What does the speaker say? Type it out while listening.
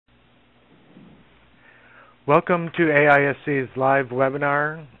Welcome to AISC's live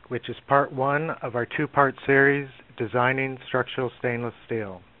webinar, which is part one of our two-part series, Designing Structural Stainless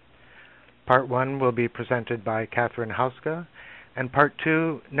Steel. Part one will be presented by Catherine Hauska, and part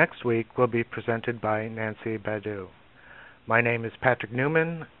two next week will be presented by Nancy Badu. My name is Patrick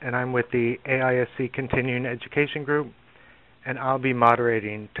Newman, and I'm with the AISC Continuing Education Group, and I'll be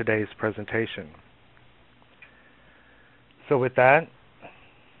moderating today's presentation. So with that,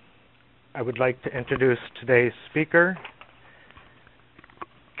 I would like to introduce today's speaker.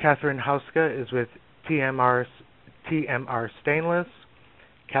 Catherine Hauska is with TMR Stainless.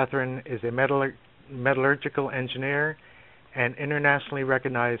 Catherine is a metallurgical engineer and internationally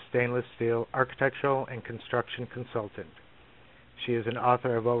recognized stainless steel architectural and construction consultant. She is an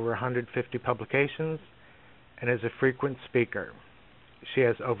author of over 150 publications and is a frequent speaker. She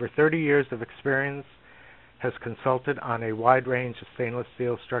has over 30 years of experience, has consulted on a wide range of stainless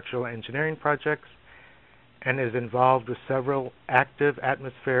steel structural engineering projects, and is involved with several active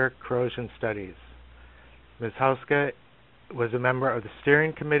atmospheric corrosion studies. Ms. Hauska was a member of the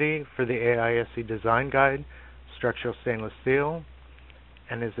steering committee for the AISC Design Guide, Structural Stainless Steel,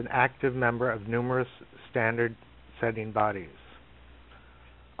 and is an active member of numerous standard-setting bodies.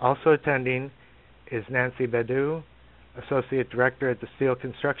 Also attending is Nancy Badu, Associate Director at the Steel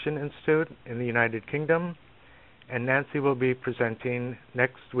Construction Institute in the United Kingdom, and Nancy will be presenting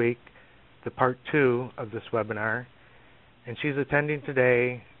next week the part two of this webinar, and she's attending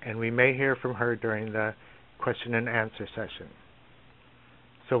today, and we may hear from her during the question and answer session.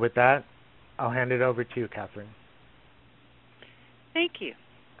 So with that, I'll hand it over to you, Catherine. Thank you.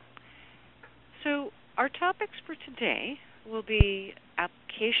 So our topics for today will be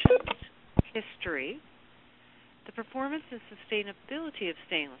applications, history, the performance and sustainability of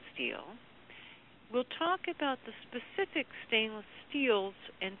stainless steel. We'll talk about the specific stainless steels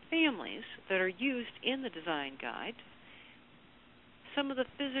and families that are used in the design guide, some of the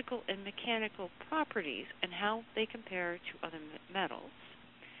physical and mechanical properties and how they compare to other metals,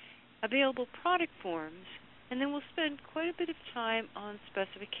 available product forms, and then we'll spend quite a bit of time on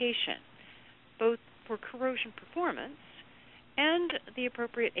specification, both for corrosion performance and the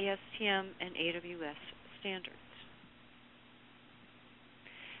appropriate ASTM and AWS standards.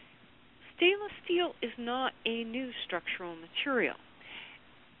 Stainless steel is not a new structural material.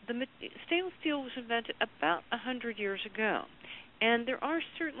 Stainless steel was invented about 100 years ago, and there are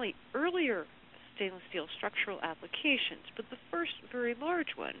certainly earlier stainless steel structural applications, but the first very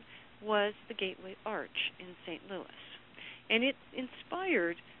large one was the Gateway Arch in St. Louis, and it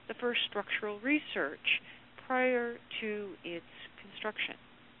inspired the first structural research prior to its construction.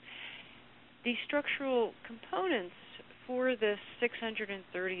 The structural components for this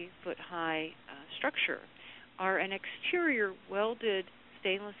 630-foot high structure are an exterior welded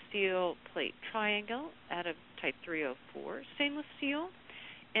stainless steel plate triangle out of type 304 stainless steel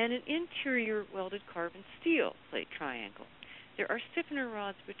and an interior welded carbon steel plate triangle. There are stiffener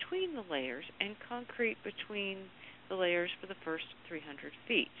rods between the layers and concrete between the layers for the first 300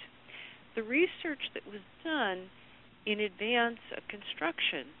 feet. The research that was done in advance of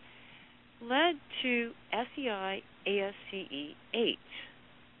construction led to SEI ASCE 8.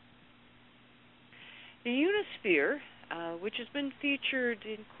 The Unisphere, which has been featured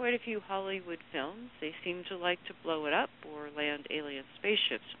in quite a few Hollywood films, they seem to like to blow it up or land alien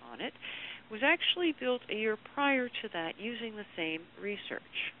spaceships on it, was actually built a year prior to that using the same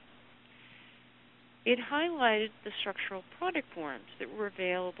research. It highlighted the structural product forms that were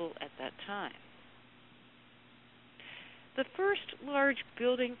available at that time. The first large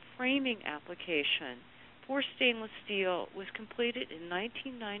building framing application for stainless steel was completed in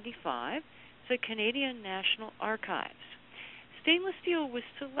 1995 at the Canadian National Archives. Stainless steel was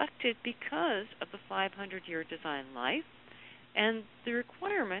selected because of the 500-year design life and the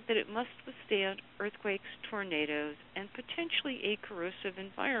requirement that it must withstand earthquakes, tornadoes, and potentially a corrosive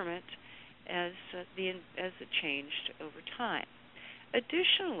environment as it changed over time.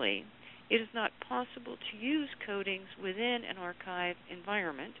 Additionally, it is not possible to use coatings within an archive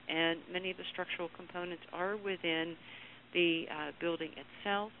environment, and many of the structural components are within the building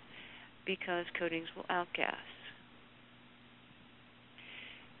itself because coatings will outgas.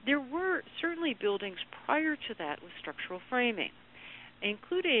 There were certainly buildings prior to that with structural framing,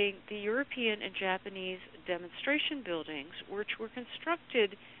 including the European and Japanese demonstration buildings, which were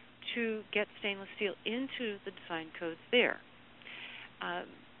constructed to get stainless steel into the design codes there.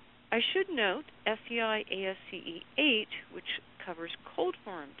 I should note SEI ASCE 8, which covers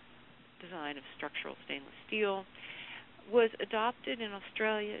cold-formed design of structural stainless steel, was adopted in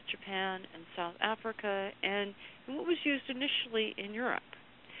Australia, Japan, and South Africa, and what was used initially in Europe.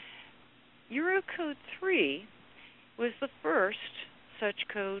 Eurocode 3 was the first such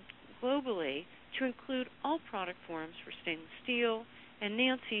code globally to include all product forms for stainless steel, and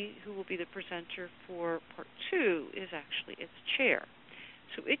Nancy, who will be the presenter for Part 2, is actually its chair.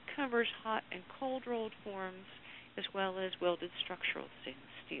 So it covers hot and cold rolled forms as well as welded structural stainless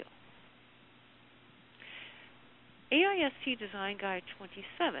steel. AISC Design Guide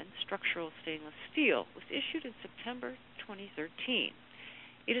 27, Structural Stainless Steel, was issued in September 2013.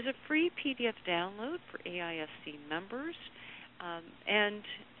 It is a free PDF download for AISC members, and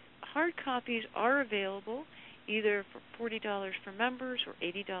hard copies are available either for $40 for members or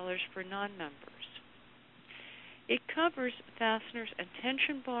 $80 for non-members. It covers fasteners and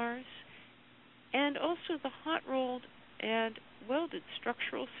tension bars, and also the hot-rolled and welded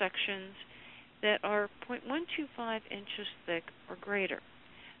structural sections that are 0.125 inches thick or greater.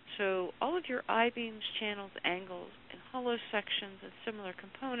 So all of your I-beams, channels, angles, and hollow sections and similar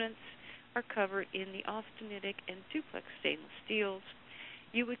components are covered in the austenitic and duplex stainless steels.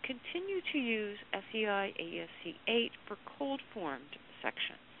 You would continue to use SEI ASC 8 for cold-formed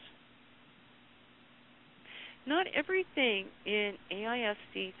sections. Not everything in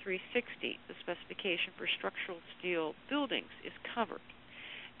AISC 360, the specification for structural steel buildings, is covered.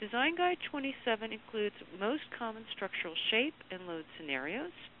 Design Guide 27 includes most common structural shape and load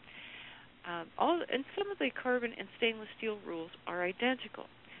scenarios. And some of the carbon and stainless steel rules are identical.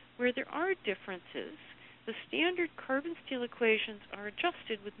 Where there are differences, the standard carbon steel equations are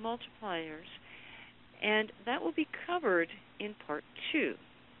adjusted with multipliers, and that will be covered in Part 2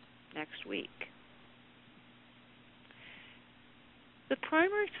 next week. The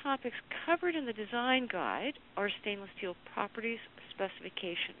primary topics covered in the design guide are stainless steel properties,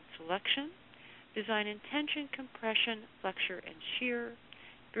 specification, and selection, design and tension, compression, flexure, and shear,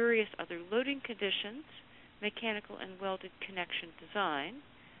 various other loading conditions, mechanical and welded connection design,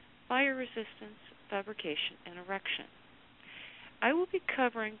 fire resistance, fabrication, and erection. I will be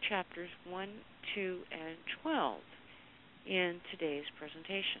covering chapters 1, 2, and 12 in today's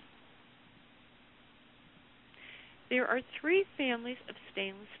presentation. There are 3 families of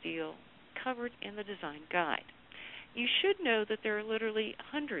stainless steel covered in the design guide. You should know that there are literally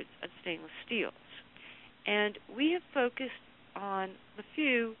hundreds of stainless steels, and we have focused on the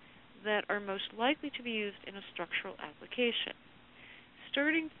few that are most likely to be used in a structural application.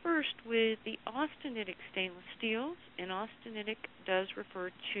 Starting first with the austenitic stainless steels, and austenitic does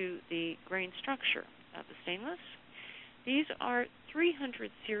refer to the grain structure of the stainless. These are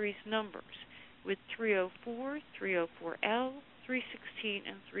 300 series numbers with 304, 304L, 316,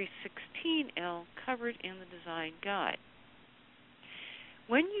 and 316L covered in the design guide.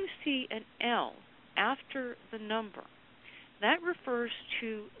 When you see an L after the number, that refers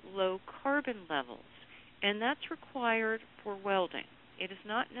to low carbon levels, and that's required for welding. It is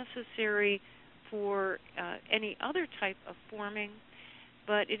not necessary for any other type of forming,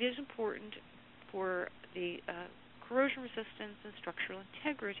 but it is important for the corrosion resistance and structural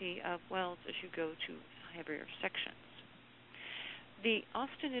integrity of welds as you go to heavier sections. The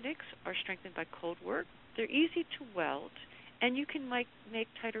austenitics are strengthened by cold work. They're easy to weld, and you can make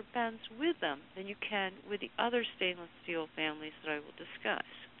tighter bends with them than you can with the other stainless steel families that I will discuss.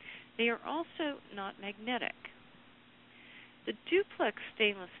 They are also not magnetic. The duplex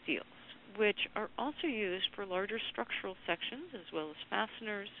stainless steels, which are also used for larger structural sections as well as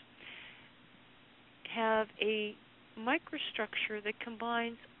fasteners, have a microstructure that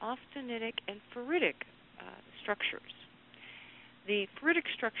combines austenitic and ferritic structures. The ferritic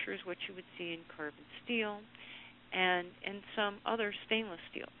structure is what you would see in carbon steel and in some other stainless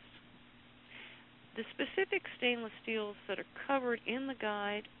steels. The specific stainless steels that are covered in the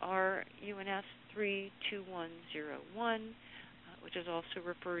guide are UNS 32101, which is also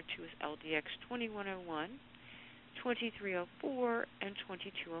referred to as LDX 2101, 2304, and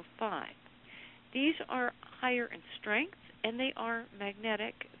 2205. These are higher in strength, and they are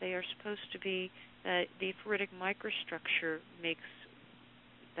magnetic. They are supposed to be, the ferritic microstructure makes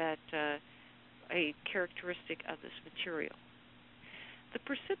that a characteristic of this material. The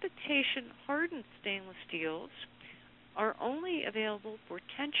precipitation hardened stainless steels are only available for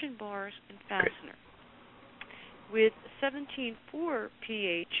tension bars and fasteners, with 17.4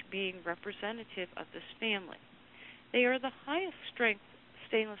 pH being representative of this family. They are the highest strength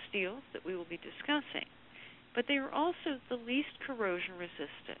stainless steels that we will be discussing, but they are also the least corrosion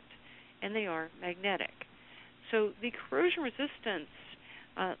resistant, and they are magnetic. So the corrosion resistance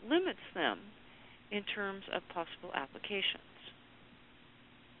limits them in terms of possible applications.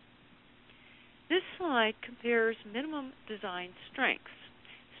 This slide compares minimum design strengths,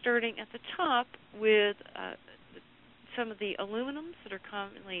 starting at the top with some of the aluminums that are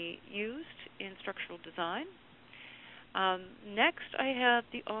commonly used in structural design. Next, I have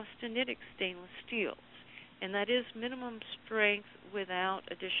the austenitic stainless steels, and that is minimum strength without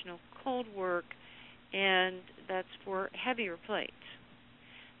additional cold work, and that's for heavier plates.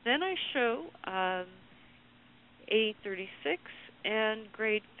 Then I show A36 and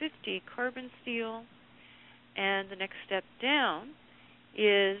grade 50 carbon steel, and the next step down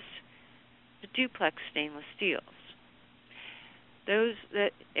is the duplex stainless steels.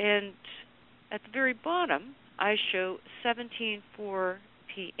 And at the very bottom, I show 17.4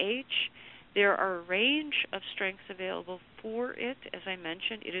 pH. There are a range of strengths available for it. As I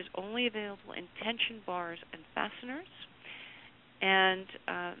mentioned, it is only available in tension bars and fasteners, and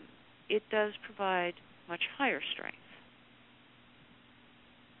it does provide much higher strength.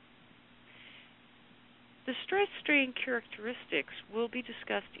 The stress strain characteristics will be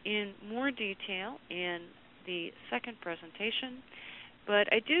discussed in more detail in the second presentation,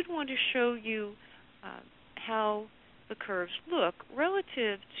 but I did want to show you how the curves look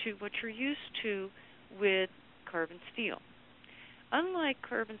relative to what you're used to with carbon steel. Unlike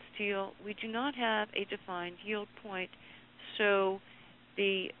carbon steel, we do not have a defined yield point, so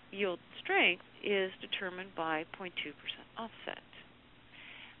the yield strength is determined by 0.2% offset.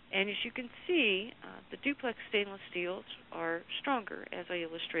 And as you can see, the duplex stainless steels are stronger, as I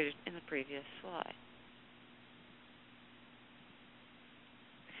illustrated in the previous slide.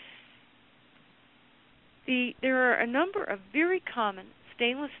 There are a number of very common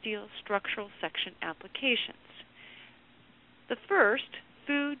stainless steel structural section applications. The first,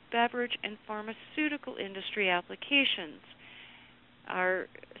 food, beverage, and pharmaceutical industry applications. Our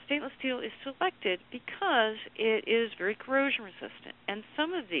stainless steel is selected because it is very corrosion resistant, and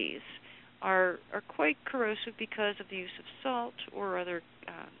some of these are quite corrosive because of the use of salt or other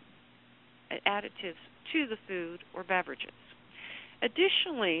additives to the food or beverages.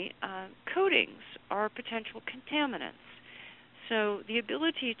 Additionally, coatings are potential contaminants, so the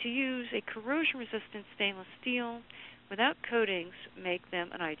ability to use a corrosion-resistant stainless steel without coatings make them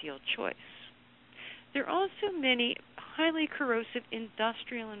an ideal choice. There are also many highly corrosive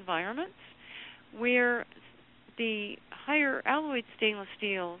industrial environments where the higher alloyed stainless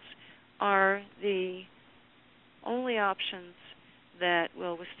steels are the only options that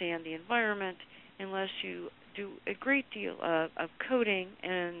will withstand the environment unless you do a great deal of coating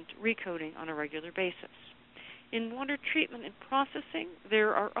and recoating on a regular basis. In water treatment and processing,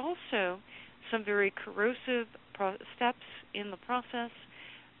 there are also some very corrosive steps in the process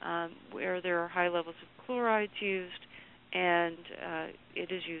where there are high levels of chlorides used, and it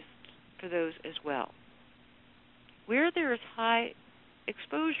is used for those as well. Where there is high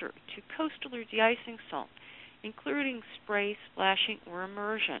exposure to coastal or de-icing salt, including spray, splashing, or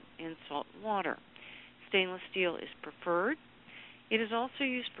immersion in salt water, stainless steel is preferred. It is also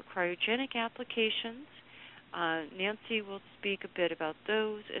used for cryogenic applications. Nancy will speak a bit about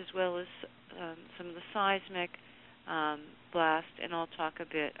those, as well as some of the seismic blast, and I'll talk a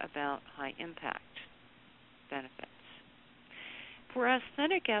bit about high impact benefits. For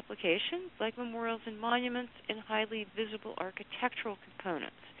aesthetic applications like memorials and monuments and highly visible architectural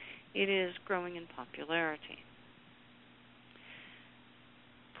components, it is growing in popularity.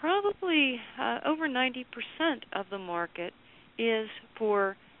 Probably over 90% of the market is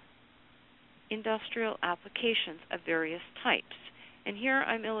for industrial applications of various types. And here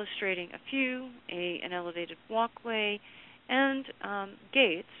I'm illustrating a few, an elevated walkway, and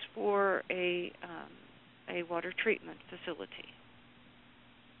gates for a water treatment facility.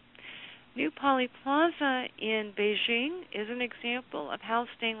 New Poly Plaza in Beijing is an example of how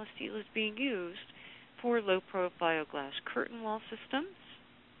stainless steel is being used for low-profile glass curtain wall systems.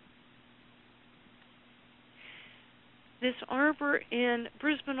 This arbor in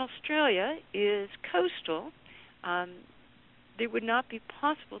Brisbane, Australia is coastal. It would not be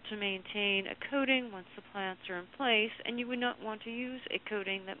possible to maintain a coating once the plants are in place, and you would not want to use a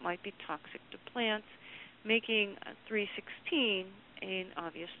coating that might be toxic to plants, making 316 an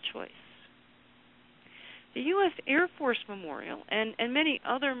obvious choice. The U.S. Air Force Memorial and many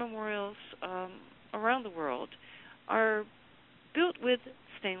other memorials around the world are built with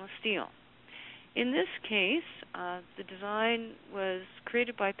stainless steel. In this case, the design was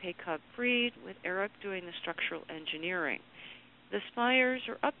created by Paycog Freed, with Eric doing the structural engineering. The spires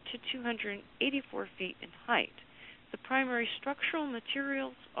are up to 284 feet in height. The primary structural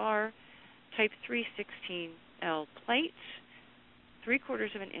materials are type 316L plates,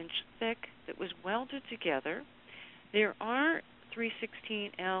 3/4 of an inch thick, that was welded together. There are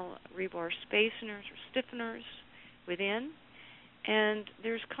 316L rebar spaceners or stiffeners within, and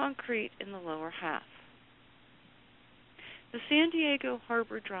there's concrete in the lower half. The San Diego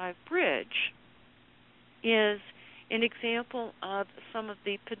Harbor Drive Bridge is an example of some of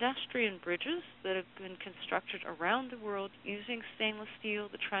the pedestrian bridges that have been constructed around the world using stainless steel.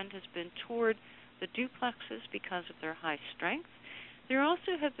 The trend has been toward the duplexes because of their high strength. There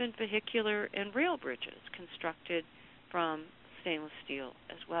also have been vehicular and rail bridges constructed from stainless steel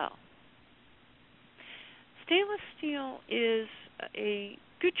as well. Stainless steel is a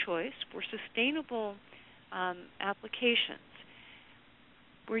good choice for sustainable applications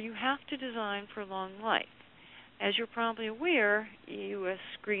where you have to design for long life. As you're probably aware, U.S.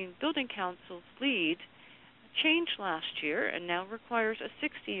 Green Building Council's LEED changed last year and now requires a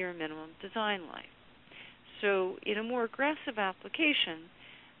 60-year minimum design life. So in a more aggressive application,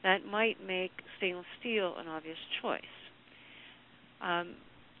 that might make stainless steel an obvious choice.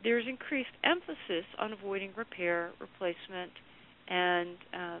 There's increased emphasis on avoiding repair, replacement, and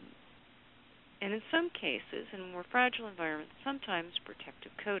in some cases, in more fragile environments, sometimes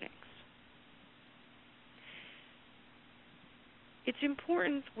protective coatings. It's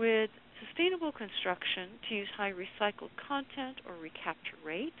important with sustainable construction to use high recycled content or recapture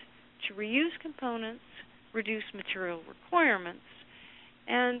rate, to reuse components, reduce material requirements,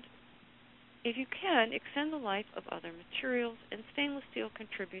 and if you can, extend the life of other materials, and stainless steel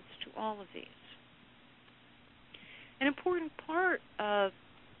contributes to all of these. An important part of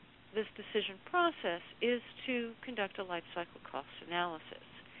this decision process is to conduct a life cycle cost analysis.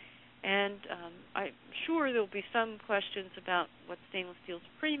 And I'm sure there will be some questions about what stainless steel's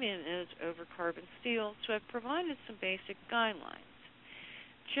premium is over carbon steel, so I've provided some basic guidelines.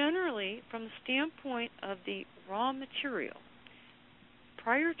 Generally, from the standpoint of the raw material,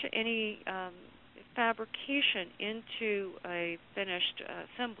 prior to any fabrication into a finished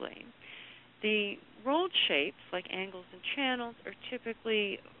assembly, the rolled shapes, like angles and channels, are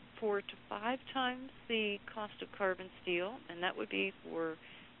typically 4 to 5 times the cost of carbon steel, and that would be for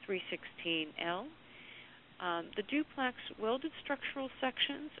 316L. The duplex welded structural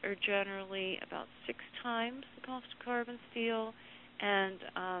sections are generally about 6 times the cost of carbon steel, and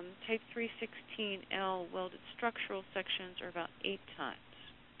type 316L welded structural sections are about 8 times.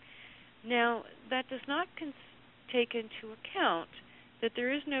 Now, that does not take into account that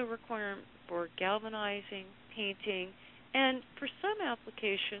there is no requirement for galvanizing, painting, and for some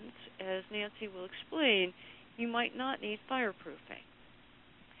applications, as Nancy will explain, you might not need fireproofing.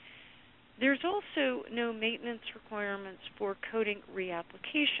 There's also no maintenance requirements for coating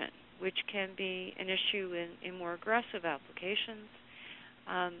reapplication, which can be an issue in more aggressive applications.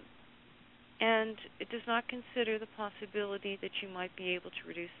 And it does not consider the possibility that you might be able to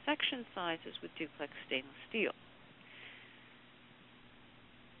reduce section sizes with duplex stainless steel.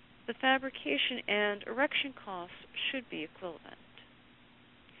 The fabrication and erection costs should be equivalent.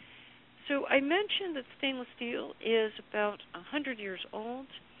 So I mentioned that stainless steel is about 100 years old.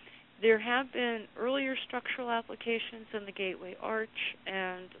 There have been earlier structural applications in the gateway arch,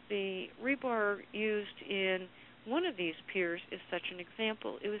 and the rebar used in one of these piers is such an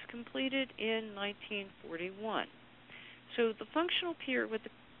example. It was completed in 1941. So the functional pier with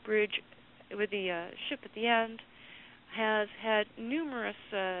the bridge, with the ship at the end, has had numerous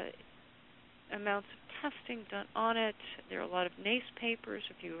amounts of testing done on it. There are a lot of NACE papers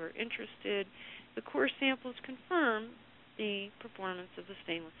if you are interested. The core samples confirm the performance of the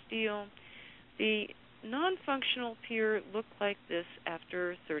stainless steel. The non-functional pier looked like this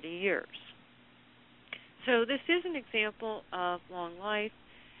after 30 years. So this is an example of long life.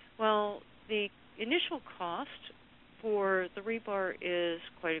 Well, the initial cost for the rebar is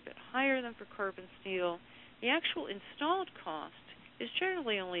quite a bit higher than for carbon steel. The actual installed cost is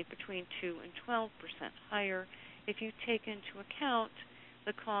generally only between 2 and 12% higher if you take into account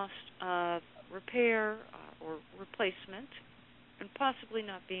the cost of repair or replacement and possibly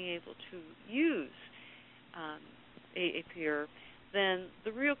not being able to use a pier, then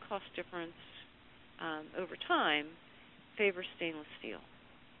the real cost difference over time favors stainless steel.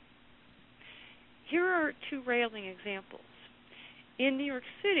 Here are 2 railing examples. In New York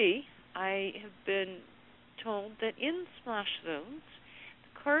City, I have been told that in splash zones,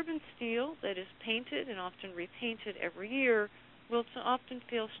 the carbon steel that is painted and often repainted every year will often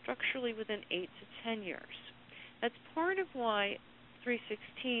fail structurally within 8 to 10 years. That's part of why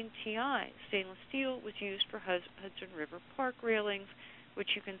 316 Ti stainless steel was used for Hudson River Park railings, which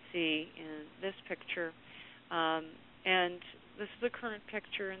you can see in this picture. And this is the current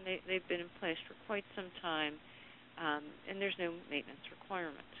picture, and they've been in place for quite some time, and there's no maintenance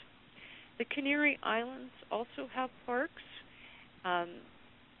requirement. The Canary Islands also have parks.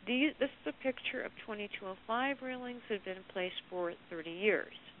 This is a picture of 2205 railings that have been in place for 30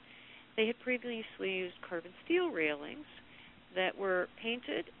 years. They had previously used carbon steel railings, that were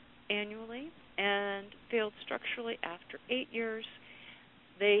painted annually and failed structurally after 8 years.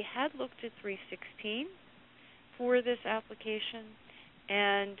 They had looked at 316 for this application,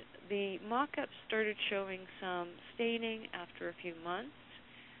 and the mock-ups started showing some staining after a few months.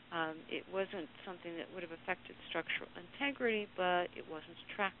 It wasn't something that would have affected structural integrity, but it wasn't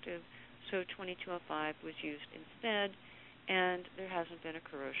attractive, so 2205 was used instead, and there hasn't been a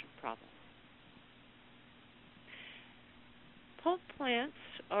corrosion problem. Pulp plants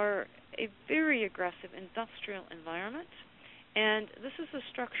are a very aggressive industrial environment, and this is a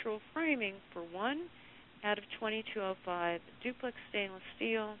structural framing for 1 out of 2205 duplex stainless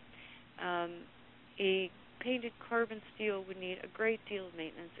steel. A painted carbon steel would need a great deal of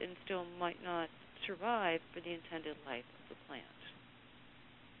maintenance and still might not survive for the intended life of the plant.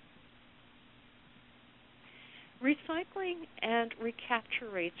 Recycling and recapture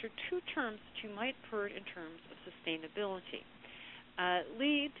rates are 2 terms that you might have heard in terms of sustainability.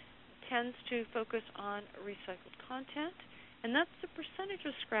 LEED tends to focus on recycled content, and that's the percentage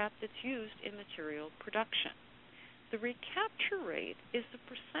of scrap that's used in material production. The recapture rate is the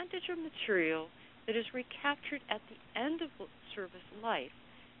percentage of material that is recaptured at the end of service life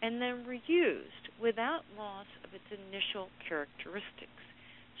and then reused without loss of its initial characteristics.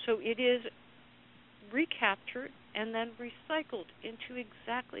 So it is recaptured and then recycled into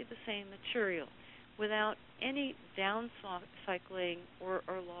exactly the same material without any downcycling or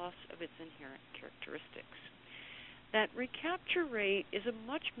loss of its inherent characteristics. That recapture rate is a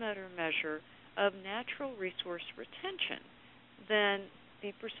much better measure of natural resource retention than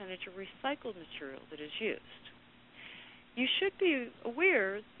the percentage of recycled material that is used. You should be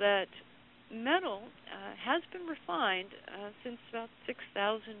aware that metal has been refined since about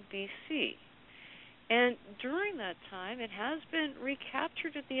 6000 BC. And during that time, it has been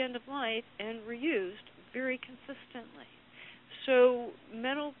recaptured at the end of life and reused very consistently. So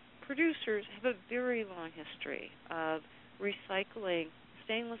metal producers have a very long history of recycling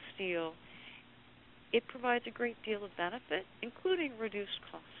stainless steel. It provides a great deal of benefit, including reduced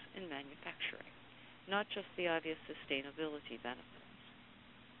costs in manufacturing, not just the obvious sustainability benefits.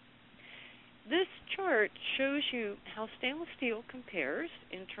 This chart shows you how stainless steel compares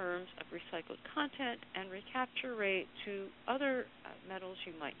in terms of recycled content and recapture rate to other metals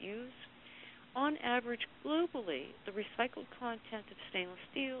you might use. On average, globally, the recycled content of stainless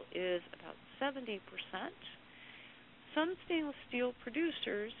steel is about 70%. Some stainless steel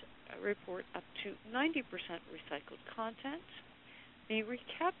producers report up to 90% recycled content. The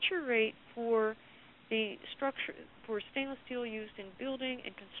recapture rate for the structure for stainless steel used in building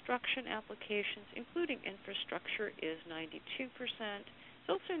and construction applications, including infrastructure, is 92%. It's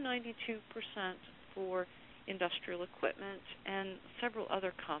also 92% for industrial equipment and several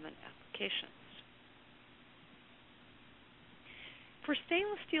other common applications. For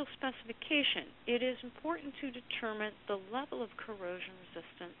stainless steel specification, it is important to determine the level of corrosion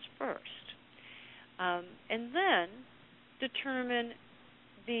resistance first, and then determine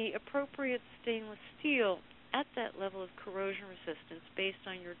the appropriate stainless steel at that level of corrosion resistance based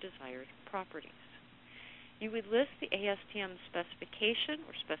on your desired properties. You would list the ASTM specification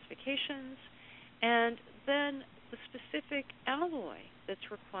or specifications, and then the specific alloy that's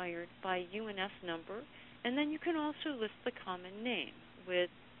required by UNS number, and then you can also list the common name,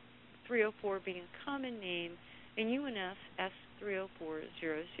 with 304 being a common name and UNS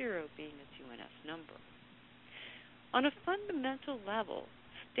S30400 being its UNS number. On a fundamental level,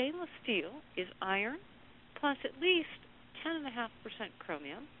 stainless steel is iron plus at least 10.5%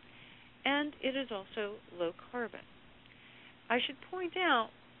 chromium, and it is also low carbon. I should point out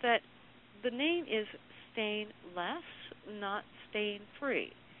that the name is stainless, not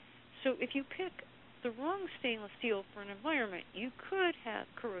stain-free. So if you pick the wrong stainless steel for an environment, you could have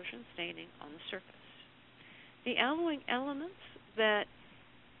corrosion staining on the surface. The alloying elements that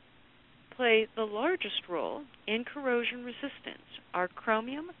play the largest role in corrosion resistance are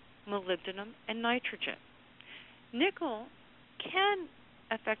chromium, molybdenum, and nitrogen. Nickel can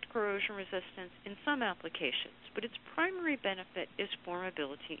affect corrosion resistance in some applications, but its primary benefit is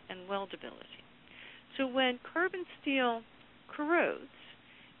formability and weldability. So when carbon steel corrodes,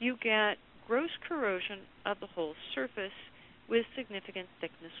 you get gross corrosion of the whole surface with significant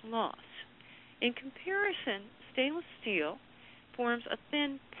thickness loss. In comparison, stainless steel forms a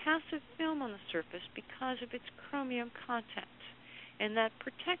thin passive film on the surface because of its chromium content, and that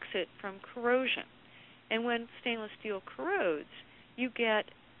protects it from corrosion. And when stainless steel corrodes, you get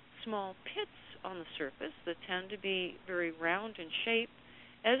small pits on the surface that tend to be very round in shape,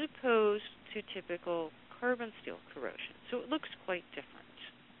 as opposed to typical carbon steel corrosion. So it looks quite different.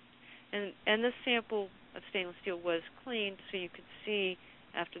 And this sample of stainless steel was cleaned so you could see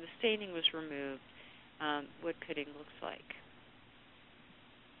after the staining was removed what pitting looks like.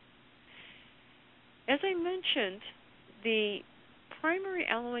 As I mentioned, the primary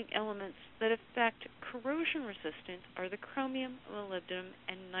alloying elements that affect corrosion resistance are the chromium, molybdenum,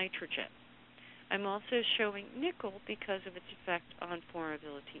 and nitrogen. I'm also showing nickel because of its effect on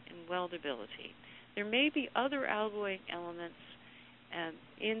formability and weldability. There may be other alloying elements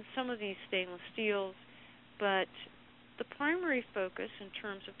in some of these stainless steels, but the primary focus in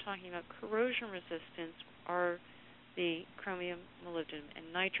terms of talking about corrosion resistance are the chromium, molybdenum,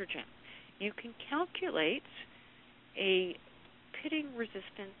 and nitrogen. You can calculate a pitting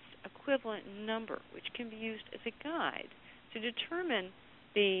resistance equivalent number, which can be used as a guide to determine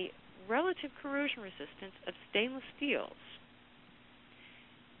the relative corrosion resistance of stainless steels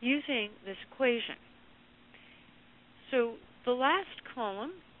using this equation. So the last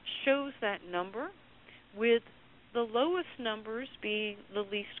column shows that number, with the lowest numbers being the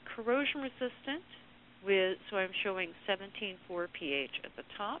least corrosion resistant, so I'm showing 17.4 pH at the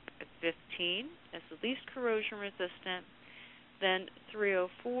top, at 15 as the least corrosion resistant, then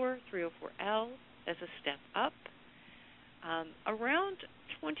 304, 304L as a step up. Around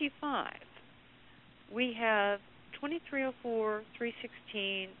 25, we have 2304,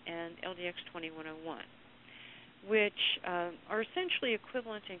 316, and LDX 2101, which are essentially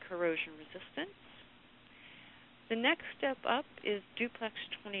equivalent in corrosion resistance. The next step up is Duplex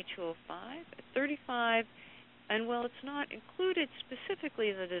 2205 at 35, and while it's not included specifically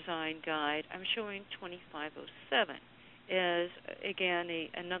in the design guide, I'm showing 2507 as, again,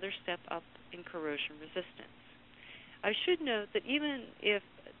 another step up in corrosion resistance. I should note that even if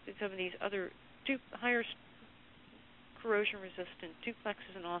some of these other higher corrosion-resistant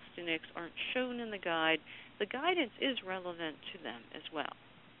duplexes and austenics aren't shown in the guide, the guidance is relevant to them as well.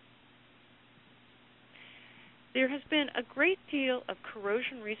 There has been a great deal of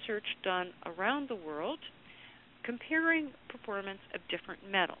corrosion research done around the world comparing performance of different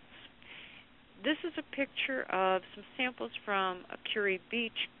metals. This is a picture of some samples from a Curie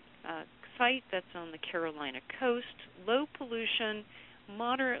Beach site that's on the Carolina coast. Low pollution,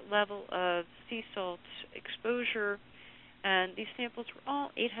 moderate level of sea salt exposure, and these samples were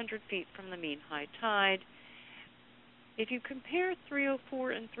all 800 feet from the mean high tide. If you compare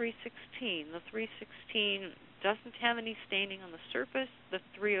 304 and 316, the 316 doesn't have any staining on the surface. The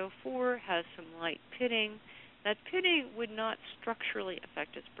 304 has some light pitting. That pitting would not structurally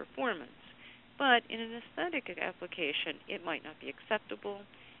affect its performance, but in an aesthetic application, it might not be acceptable.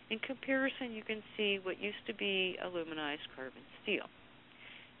 In comparison, you can see what used to be aluminized carbon steel.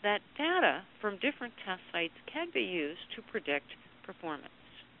 That data from different test sites can be used to predict performance.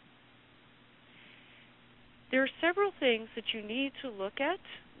 There are several things that you need to look at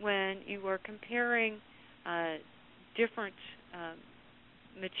when you are comparing different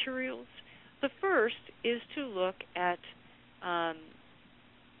materials. The first is to look at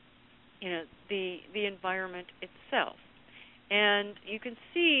the environment itself. And you can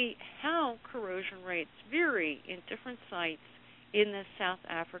see how corrosion rates vary in different sites in the South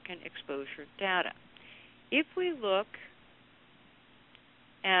African exposure data. If we look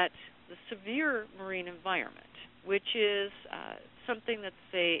at the severe marine environment, which is something that's,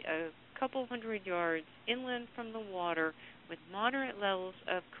 say, a couple hundred yards inland from the water with moderate levels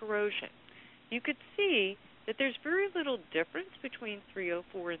of corrosion, you could see that there's very little difference between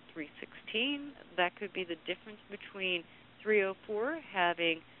 304 and 316. That could be the difference between 304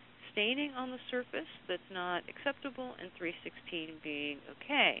 having staining on the surface that's not acceptable and 316 being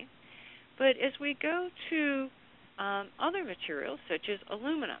okay. But as we go to other materials, such as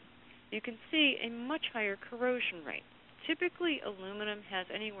aluminum, you can see a much higher corrosion rate. Typically, aluminum has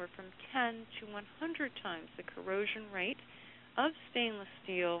anywhere from 10 to 100 times the corrosion rate of stainless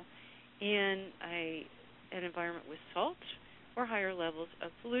steel in an environment with salt or higher levels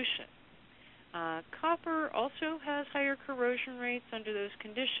of pollution. Copper also has higher corrosion rates under those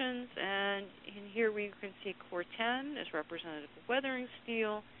conditions, and in here we can see Cor-10 as representative of weathering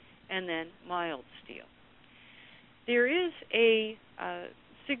steel, and then mild steel. There is a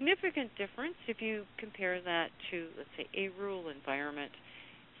significant difference if you compare that to, let's say, a rural environment.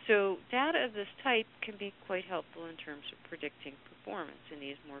 So data of this type can be quite helpful in terms of predicting performance in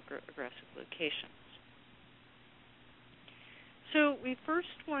these more aggressive locations. So we first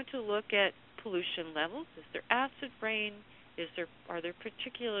want to look at pollution levels. Is there acid rain? Are there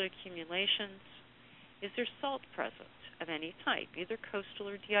particular accumulations? Is there salt present of any type, either coastal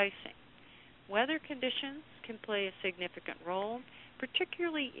or de-icing? Weather conditions can play a significant role,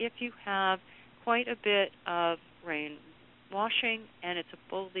 particularly if you have quite a bit of rain washing and it's a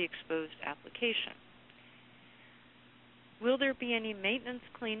boldly exposed application. Will there be any maintenance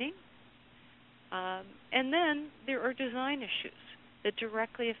cleaning? And then there are design issues that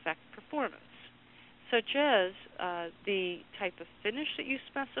directly affect performance, such as the type of finish that you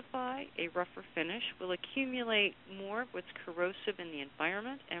specify. A rougher finish will accumulate more of what's corrosive in the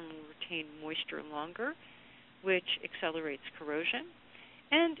environment and will retain moisture longer, which accelerates corrosion.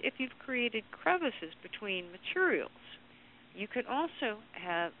 And if you've created crevices between materials, you can also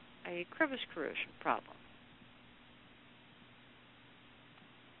have a crevice corrosion problem.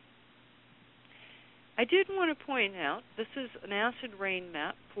 I did want to point out, this is an acid rain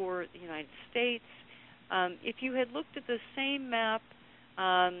map for the United States. If you had looked at the same map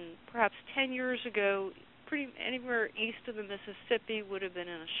perhaps 10 years ago, pretty anywhere east of the Mississippi would have been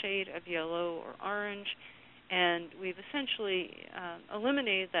in a shade of yellow or orange, and we've essentially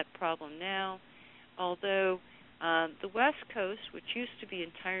eliminated that problem now, although the West Coast, which used to be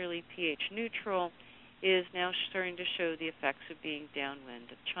entirely pH neutral, is now starting to show the effects of being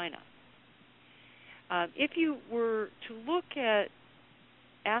downwind of China. If you were to look at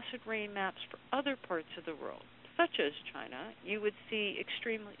acid rain maps for other parts of the world, such as China, you would see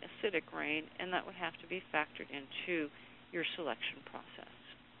extremely acidic rain, and that would have to be factored into your selection process.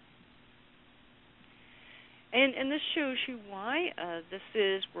 And this shows you why. This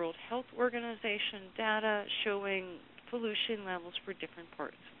is World Health Organization data showing pollution levels for different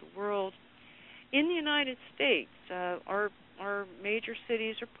parts of the world. In the United States, our major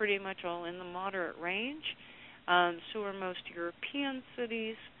cities are pretty much all in the moderate range. So are most European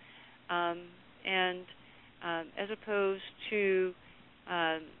cities, and as opposed to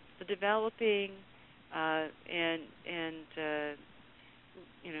the developing and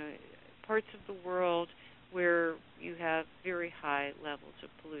parts of the world where you have very high levels of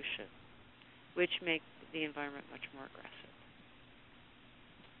pollution, which make the environment much more aggressive.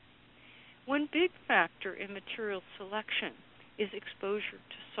 One big factor in material selection is exposure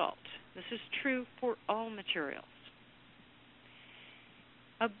to salt. This is true for all materials.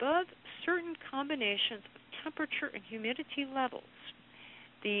 Above certain combinations of temperature and humidity levels,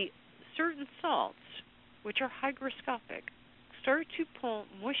 the certain salts, which are hygroscopic, start to pull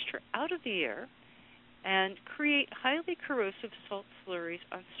moisture out of the air and create highly corrosive salt slurries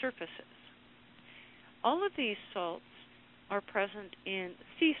on surfaces. All of these salts are present in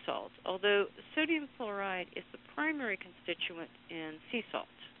sea salts, although sodium chloride is the primary constituent in sea salt.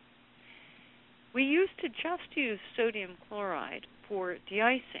 We used to just use sodium chloride for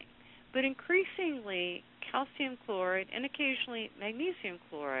de-icing, but increasingly calcium chloride and occasionally magnesium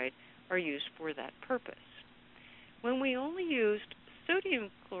chloride are used for that purpose. When we only used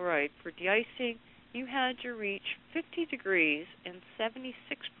sodium chloride for de-icing, you had to reach 50 degrees and 76%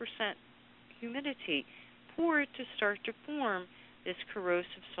 humidity for it to start to form this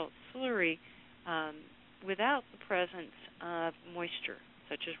corrosive salt slurry without the presence of moisture,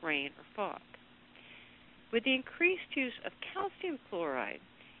 such as rain or fog. With the increased use of calcium chloride,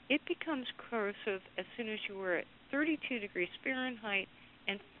 it becomes corrosive as soon as you are at 32 degrees Fahrenheit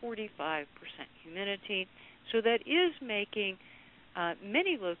and 45% humidity, so that is making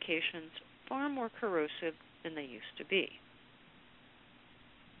many locations far more corrosive than they used to be.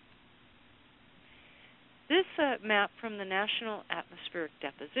 This map from the National Atmospheric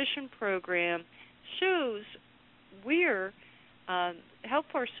Deposition Program shows where how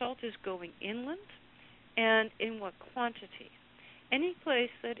far salt is going inland and in what quantity. Any place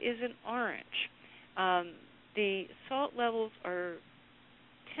that is in orange, the salt levels are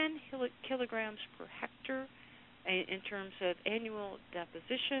 10 kilograms per hectare in terms of annual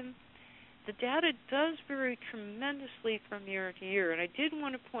deposition. The data does vary tremendously from year to year, and I did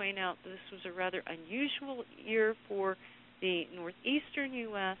want to point out that this was a rather unusual year for the northeastern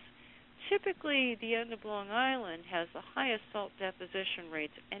U.S. Typically, the end of Long Island has the highest salt deposition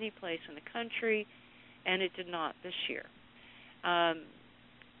rates of any place in the country, and it did not this year.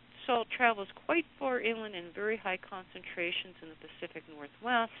 Salt travels quite far inland in very high concentrations in the Pacific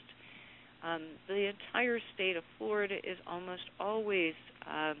Northwest. The entire state of Florida is almost always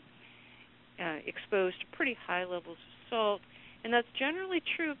exposed to pretty high levels of salt, and that's generally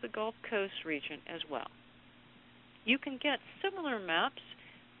true of the Gulf Coast region as well. You can get similar maps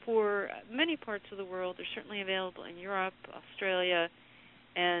for many parts of the world. They're certainly available in Europe, Australia,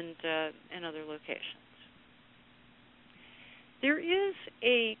 and other locations. There is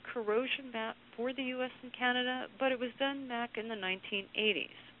a corrosion map for the U.S. and Canada, but it was done back in the 1980s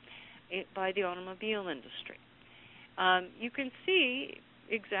by the automobile industry. You can see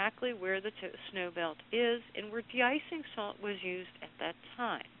exactly where the snow belt is and where de-icing salt was used at that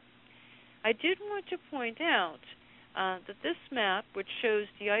time. I did want to point out that this map, which shows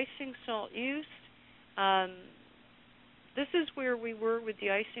de-icing salt use This is where we were with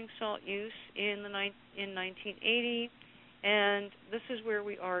de-icing salt use in 1980, and this is where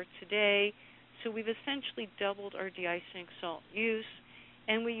we are today. So we've essentially doubled our de-icing salt use,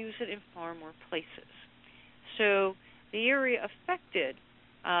 and we use it in far more places. So the area affected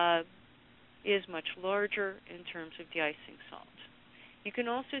is much larger in terms of de-icing salt. You can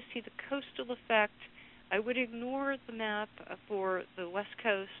also see the coastal effect. I would ignore the map for the West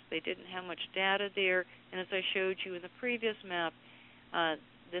Coast. They didn't have much data there, and as I showed you in the previous map,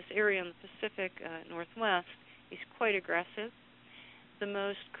 this area in the Pacific Northwest is quite aggressive. The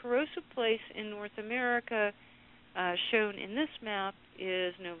most corrosive place in North America shown in this map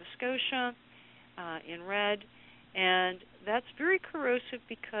is Nova Scotia in red, and that's very corrosive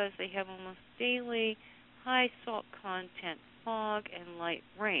because they have almost daily high salt content fog and light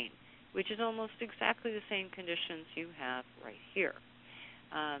rain, which is almost exactly the same conditions you have right here.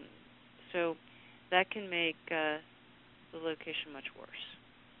 So that can make the location much worse.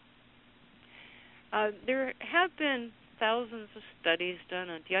 There have been thousands of studies done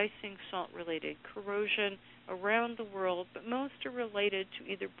on de-icing salt-related corrosion around the world, but most are related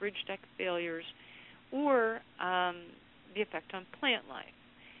to either bridge deck failures or the effect on plant life.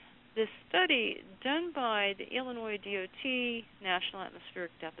 This study done by the Illinois DOT National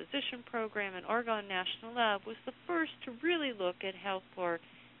Atmospheric Deposition Program and Argonne National Lab was the first to really look at how far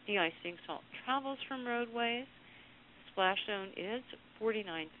de-icing salt travels from roadways. The splash zone is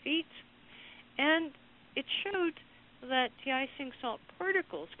 49 feet, and it showed that de-icing salt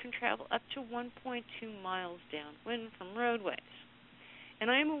particles can travel up to 1.2 miles downwind from roadways. And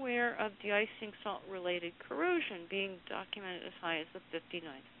I am aware of de-icing salt-related corrosion being documented as high as the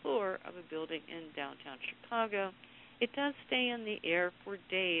 59th floor of a building in downtown Chicago. It does stay in the air for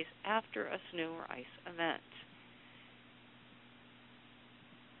days after a snow or ice event.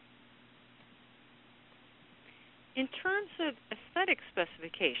 In terms of aesthetic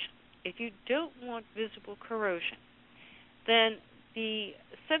specification, if you don't want visible corrosion, then the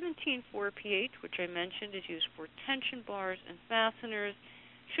 17.4 pH, which I mentioned is used for tension bars and fasteners,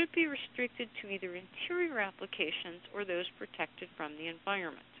 should be restricted to either interior applications or those protected from the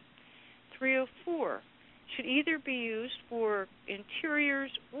environment. 304 should either be used for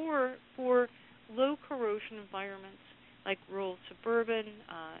interiors or for low corrosion environments like rural suburban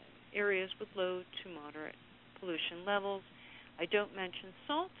areas with low to moderate pollution levels. I don't mention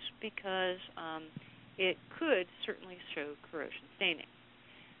salts because it could certainly show corrosion staining.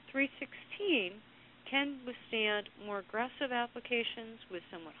 316 can withstand more aggressive applications with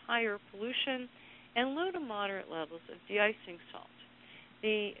somewhat higher pollution and low to moderate levels of de-icing salt.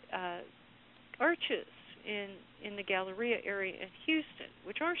 The arches in the Galleria area in Houston,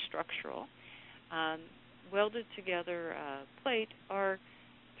 which are structural, welded together plate, are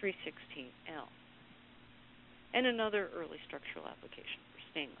 316L. And another early structural application for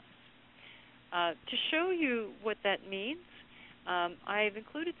stainless. To show you what that means, I've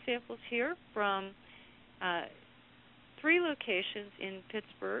included samples here from 3 locations in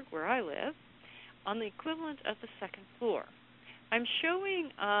Pittsburgh, where I live, on the equivalent of the second floor. I'm showing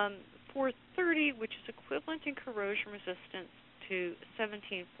 430, which is equivalent in corrosion resistance to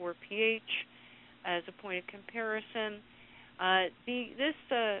 17.4 pH as a point of comparison. This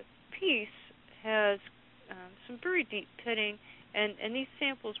piece has some very deep pitting, and these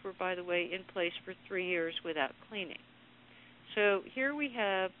samples were, by the way, in place for 3 years without cleaning. So here we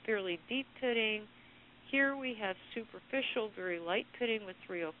have fairly deep pitting. Here we have superficial, very light pitting with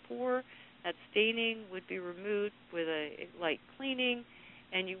 304. That staining would be removed with a light cleaning,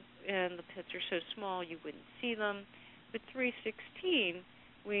 and the pits are so small you wouldn't see them. With 316,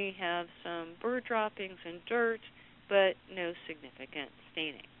 we have some bird droppings and dirt, but no significant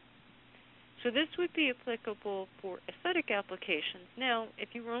staining. So this would be applicable for aesthetic applications. Now, if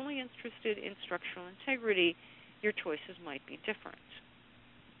you were only interested in structural integrity, your choices might be different.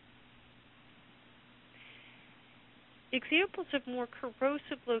 Examples of more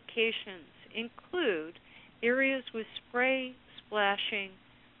corrosive locations include areas with spray, splashing,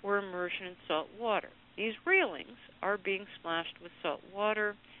 or immersion in salt water. These railings are being splashed with salt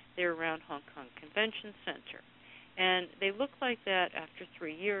water. They're around Hong Kong Convention Center. And they look like that after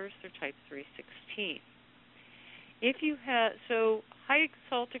 3 years. They're type 316. If you have, so high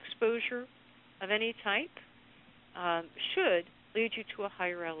salt exposure of any type should lead you to a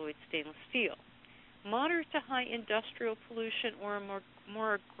higher alloyed stainless steel. Moderate to high industrial pollution or a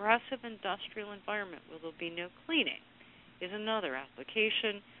more aggressive industrial environment where there will be no cleaning is another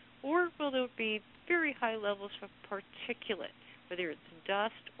application, or will there be very high levels of particulate, whether it's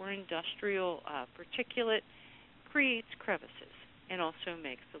dust or industrial particulate, creates crevices and also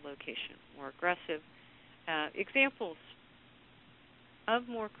makes the location more aggressive. Examples of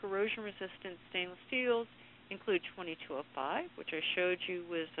more corrosion-resistant stainless steels include 2205, which I showed you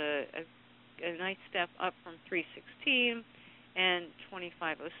was a nice step up from 316, and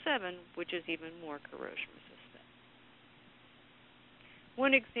 2507, which is even more corrosion-resistant.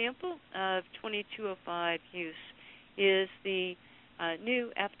 One example of 2205 use is the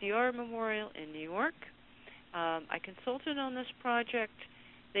new FDR Memorial in New York. I consulted on this project.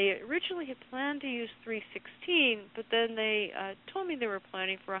 They originally had planned to use 316, but then they told me they were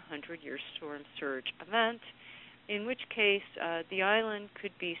planning for a 100-year storm surge event, in which case the island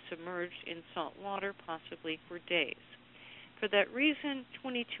could be submerged in salt water, possibly for days. For that reason,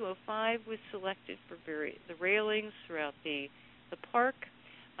 2205 was selected for the railings throughout the park.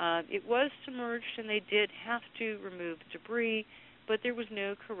 It was submerged, and they did have to remove debris, but there was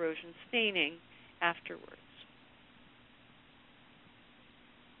no corrosion staining afterwards.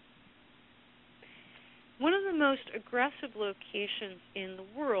 One of the most aggressive locations in the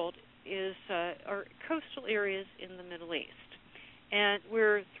world are coastal areas in the Middle East, and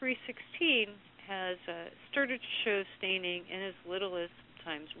where 316 has started to show staining in as little as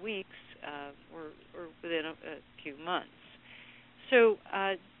sometimes weeks or within a few months. So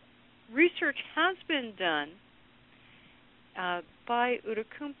research has been done by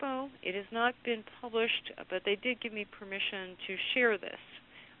Outokumpu. It has not been published, but they did give me permission to share this.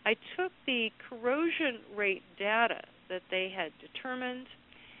 I took the corrosion rate data that they had determined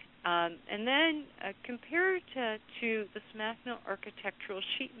and then compared to the SMACNA Architectural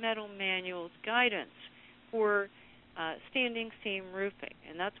Sheet Metal Manual's guidance for standing seam roofing,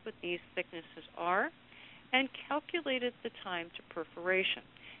 and that's what these thicknesses are, and calculated the time to perforation.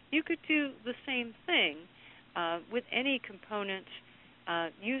 You could do the same thing with any component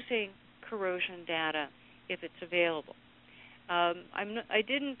using corrosion data if it's available. I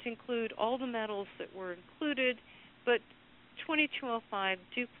didn't include all the metals that were included, but 2205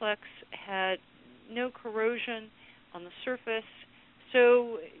 duplex had no corrosion on the surface,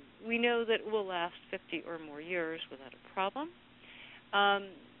 so we know that it will last 50 or more years without a problem.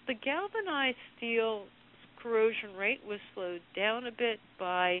 The galvanized steel corrosion rate was slowed down a bit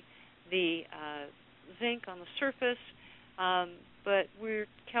by the zinc on the surface, but we're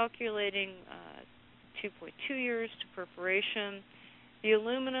calculating 2.2 years to perforation. The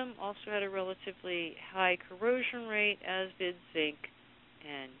aluminum also had a relatively high corrosion rate, as did zinc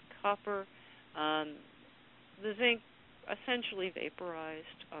and copper. The zinc essentially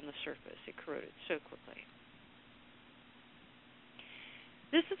vaporized on the surface. It corroded so quickly.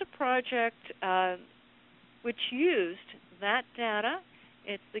 This is a project which used that data.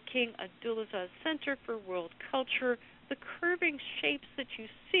 It's the King Abdulaziz Center for World Culture. The curving shapes that you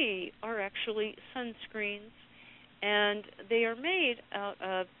see are actually sunscreens, and they are made out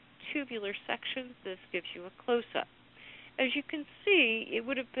of tubular sections. This gives you a close-up. As you can see, it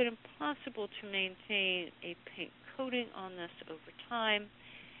would have been impossible to maintain a paint coating on this over time,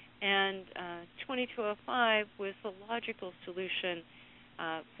 and 2205 was the logical solution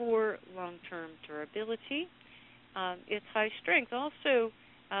for long-term durability. Its high strength also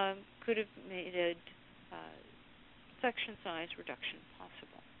could have made it section size reduction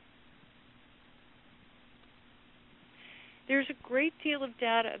possible. There's a great deal of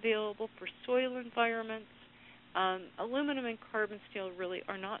data available for soil environments. Aluminum and carbon steel really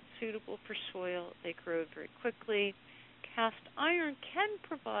are not suitable for soil. They corrode very quickly. Cast iron can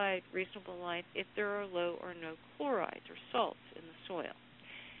provide reasonable life if there are low or no chlorides or salts in the soil.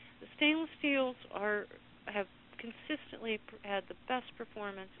 The stainless steels have consistently had the best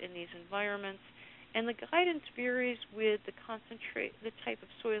performance in these environments, and the guidance varies with the type of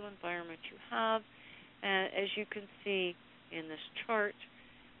soil environment you have, as you can see in this chart,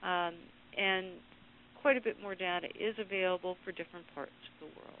 and quite a bit more data is available for different parts of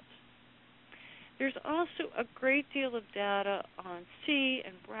the world. There's also a great deal of data on sea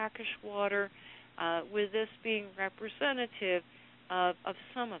and brackish water, with this being representative of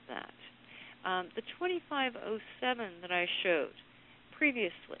some of that. The 2507 that I showed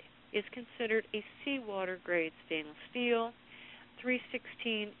previously is considered a seawater grade stainless steel.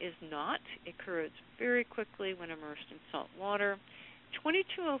 316 is not. It corrodes very quickly when immersed in salt water.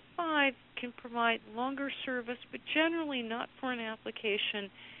 2205 can provide longer service, but generally not for an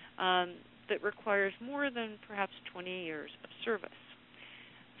application that requires more than perhaps 20 years of service.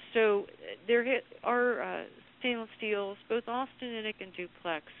 So there are stainless steels, both austenitic and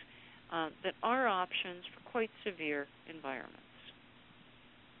duplex, that are options for quite severe environments.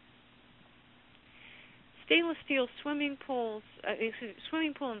 Stainless steel swimming pool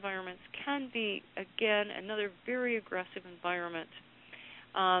environments can be, again, another very aggressive environment.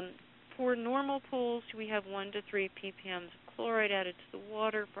 For normal pools, we have 1 to 3 ppm of chloride added to the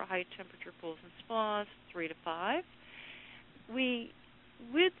water for high temperature pools and spas, 3 to 5.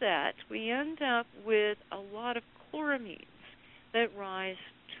 With that, we end up with a lot of chloramines that rise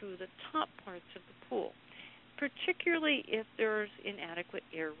to the top parts of the pool, particularly if there's inadequate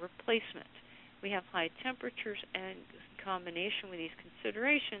air replacement. We have high temperatures, and in combination with these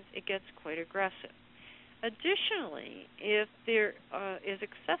considerations, it gets quite aggressive. Additionally, if there is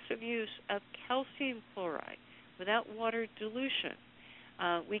excessive use of calcium chloride without water dilution,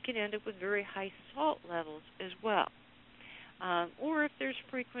 we can end up with very high salt levels as well. Or if there's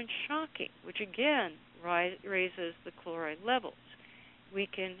frequent shocking, which again raises the chloride levels, we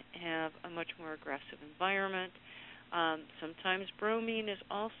can have a much more aggressive environment. Sometimes bromine is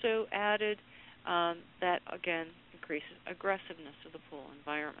also added. That, again, increases aggressiveness of the pool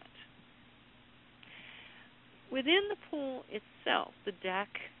environment. Within the pool itself, the deck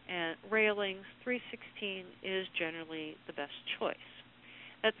and railings, 316 is generally the best choice.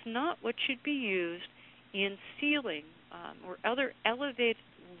 That's not what should be used in ceiling or other elevated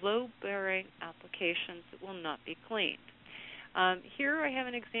load-bearing applications that will not be cleaned. Here I have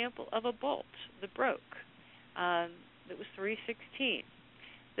an example of a bolt that broke. That was 316.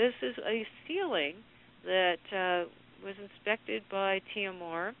 This is a ceiling that was inspected by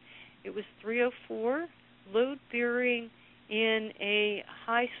TMR. It was 304, load-bearing in a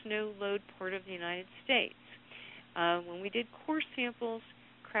high snow load part of the United States. When we did core samples,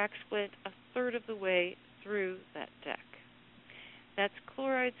 cracks went a third of the way through that deck. That's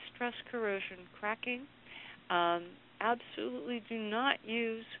chloride stress corrosion cracking. Absolutely do not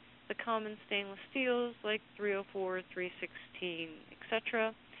use the common stainless steels like 304, 316,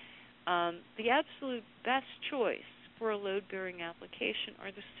 etc. The absolute best choice for a load-bearing application are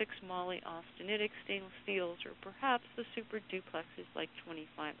the 6-moly austenitic stainless steels, or perhaps the super duplexes like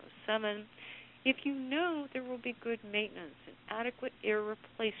 2507. If you know there will be good maintenance and adequate air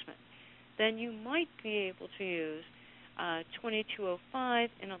replacement, then you might be able to use 2205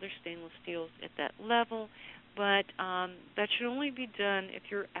 and other stainless steels at that level, but that should only be done if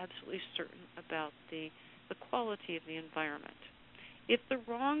you're absolutely certain about the quality of the environment. If the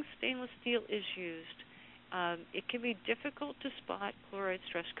wrong stainless steel is used, it can be difficult to spot chloride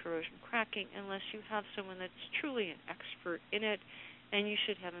stress corrosion cracking unless you have someone that's truly an expert in it, and you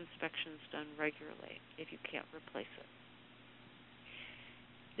should have inspections done regularly if you can't replace it.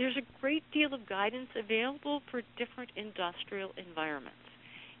 There's a great deal of guidance available for different industrial environments.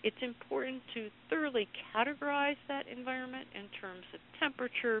 It's important to thoroughly categorize that environment in terms of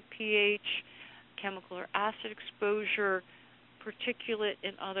temperature, pH, chemical or acid exposure, particulate,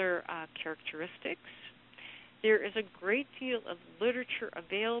 and other characteristics. There is a great deal of literature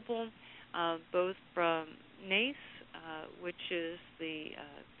available, both from NACE, which is the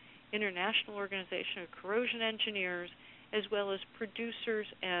International Organization of Corrosion Engineers, as well as producers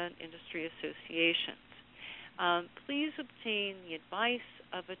and industry associations. Please obtain the advice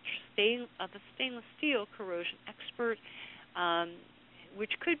of a stainless steel corrosion expert,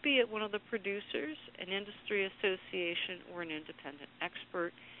 which could be at one of the producers, an industry association, or an independent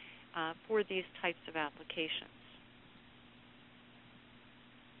expert for these types of applications.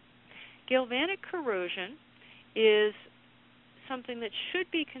 Galvanic corrosion is something that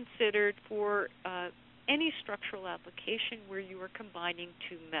should be considered for any structural application where you are combining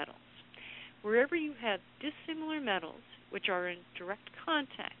two metals. Wherever you have dissimilar metals, which are in direct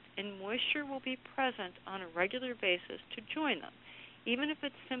contact, and moisture will be present on a regular basis to join them, even if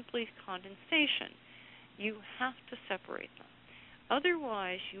it's simply condensation, you have to separate them.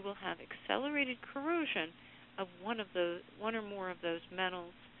 Otherwise, you will have accelerated corrosion of one or more of those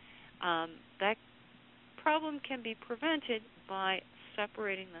metals. That problem can be prevented by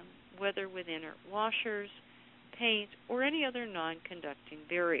separating them, whether with inert washers, paint, or any other non-conducting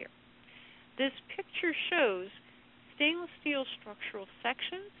barrier. This picture shows stainless steel structural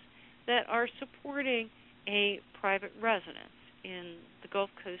sections that are supporting a private residence in the Gulf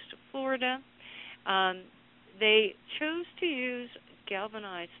Coast of Florida. They chose to use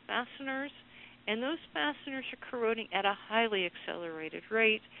galvanized fasteners, and those fasteners are corroding at a highly accelerated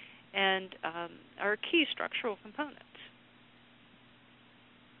rate and are a key structural component.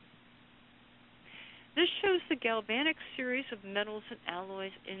 This shows the galvanic series of metals and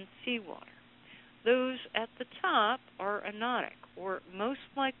alloys in seawater. Those at the top are anodic, or most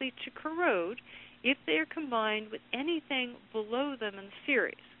likely to corrode if they are combined with anything below them in the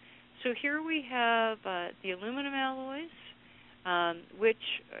series. So here we have the aluminum alloys,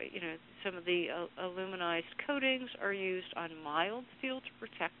 which, some of the aluminized coatings are used on mild steel to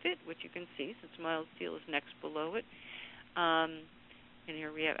protect it, which you can see since mild steel is next below it. And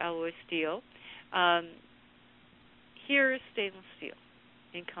here we have alloy steel. here is stainless steel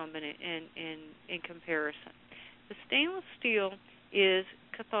in comparison. The stainless steel is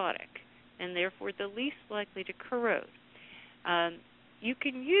cathodic and therefore the least likely to corrode. You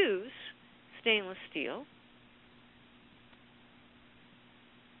can use stainless steel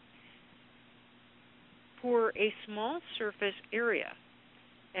for a small surface area,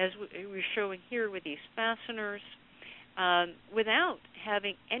 as we're showing here with these fasteners, without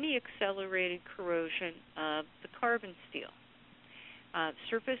having any accelerated corrosion of the carbon steel.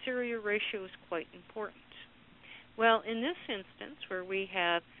 Surface area ratio is quite important. Well, in this instance, where we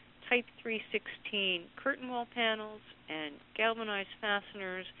have Type 316 curtain wall panels and galvanized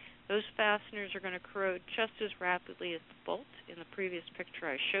fasteners, those fasteners are going to corrode just as rapidly as the bolt in the previous picture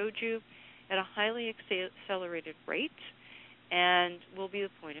I showed you at a highly accelerated rate and will be the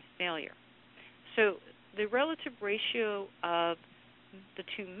point of failure. So the relative ratio of the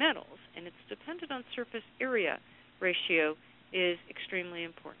two metals, and it's dependent on surface area ratio, is extremely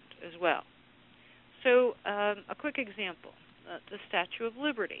important as well. So a quick example, the Statue of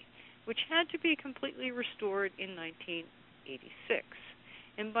Liberty, which had to be completely restored in 1986.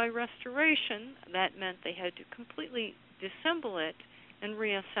 And by restoration, that meant they had to completely disassemble it and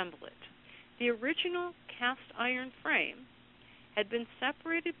reassemble it. The original cast iron frame had been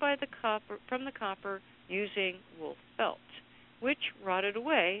separated from the copper using wool felt, which rotted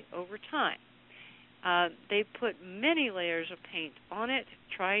away over time. They put many layers of paint on it,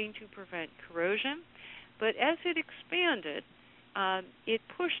 trying to prevent corrosion, but as it expanded, it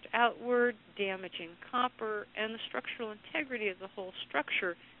pushed outward, damaging copper, and the structural integrity of the whole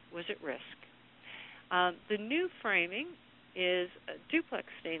structure was at risk. The new framing is a duplex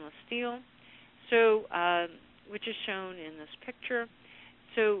stainless steel, which is shown in this picture.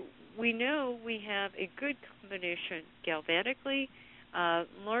 So we know we have a good combination galvanically,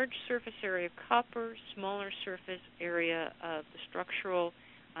 large surface area of copper, smaller surface area of the structural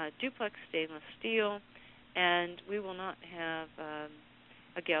duplex stainless steel, and we will not have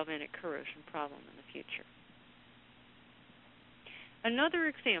a galvanic corrosion problem in the future. Another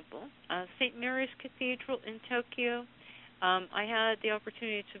example, St. Mary's Cathedral in Tokyo. I had the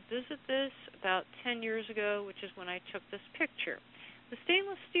opportunity to visit this about 10 years ago, which is when I took this picture. The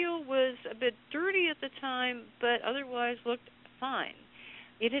stainless steel was a bit dirty at the time, but otherwise looked fine.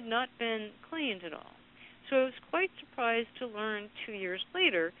 It had not been cleaned at all. So I was quite surprised to learn 2 years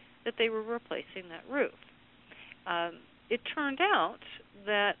later that they were replacing that roof. It turned out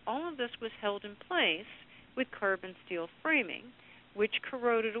that all of this was held in place with carbon steel framing, which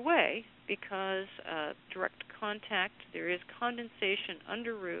corroded away because of direct contact. There is condensation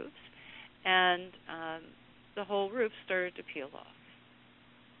under roofs, and the whole roof started to peel off.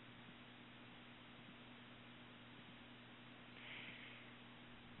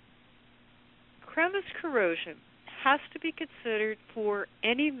 Crevice corrosion has to be considered for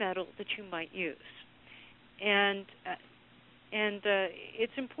any metal that you might use. And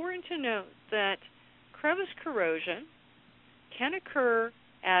it's important to note that crevice corrosion can occur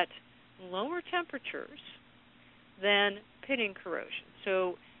at lower temperatures than pitting corrosion.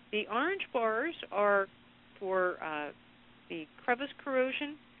 So the orange bars are for the crevice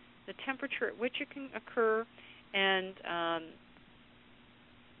corrosion, the temperature at which it can occur, and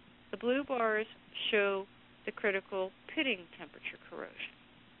the blue bars show the critical pitting temperature corrosion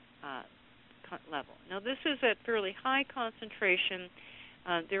level. Now, this is at fairly high concentration.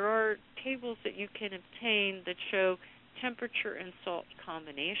 There are tables that you can obtain that show temperature and salt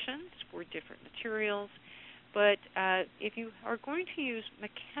combinations for different materials. But if you are going to use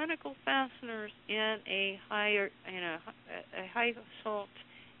mechanical fasteners in a high salt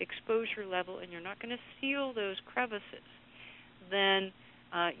exposure level, and you're not going to seal those crevices, then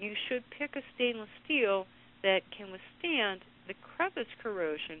you should pick a stainless steel that can withstand the crevice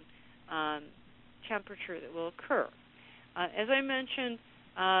corrosion temperature that will occur. As I mentioned,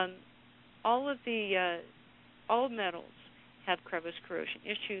 all metals have crevice corrosion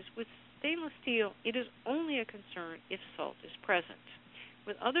issues. With stainless steel, it is only a concern if salt is present.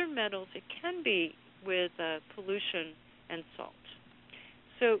 With other metals, it can be with pollution and salt.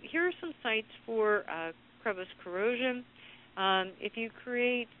 So here are some sites for crevice corrosion. If you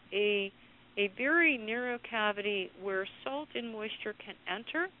create a very narrow cavity where salt and moisture can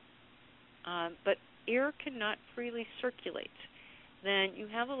enter, but air cannot freely circulate, then you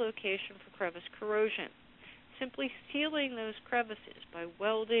have a location for crevice corrosion. Simply sealing those crevices by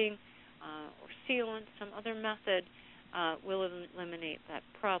welding or sealant, some other method, will eliminate that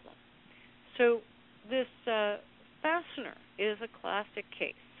problem. So this fastener is a classic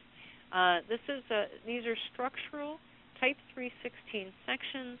case. These are structural Type 316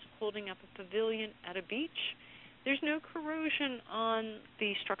 sections holding up a pavilion at a beach. There's no corrosion on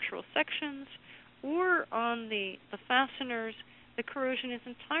the structural sections or on the fasteners. The corrosion is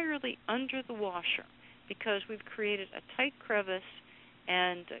entirely under the washer because we've created a tight crevice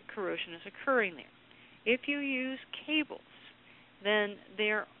and corrosion is occurring there. If you use cables, then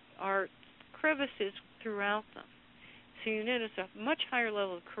there are crevices throughout them. So you notice a much higher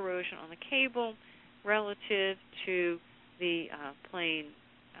level of corrosion on the cable relative to the plain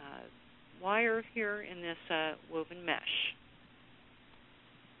wire here in this woven mesh.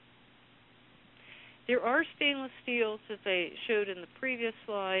 There are stainless steels, as I showed in the previous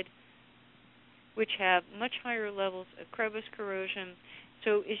slide, which have much higher levels of crevice corrosion.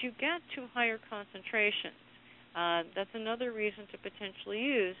 So as you get to higher concentrations, that's another reason to potentially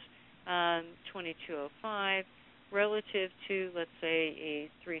use 2205 relative to, let's say, a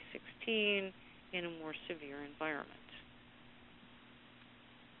 316 in a more severe environment.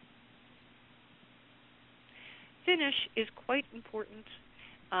 Finish is quite important.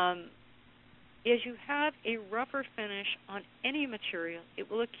 As you have a rougher finish on any material, it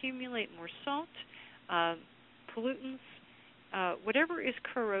will accumulate more salt, pollutants, whatever is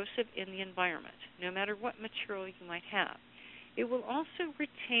corrosive in the environment, no matter what material you might have. It will also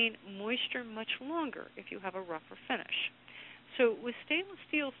retain moisture much longer if you have a rougher finish. So with stainless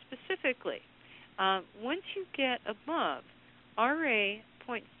steel specifically, once you get above RA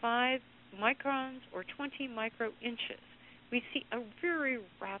 0.5 microns or 20 micro-inches, we see a very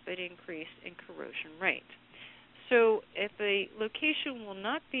rapid increase in corrosion rate. So if a location will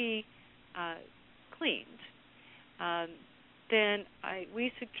not be cleaned, then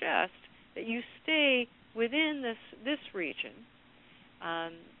we suggest that you stay within this region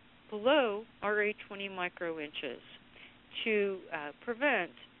below RA 20 micro-inches to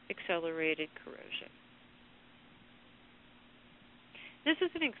prevent accelerated corrosion. This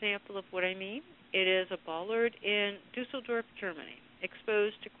is an example of what I mean. It is a bollard in Dusseldorf, Germany,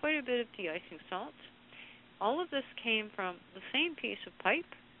 exposed to quite a bit of de-icing salt. All of this came from the same piece of pipe.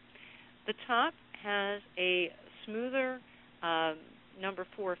 The top has a smoother number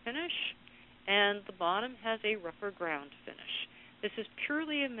 4 finish, and the bottom has a rougher ground finish. This is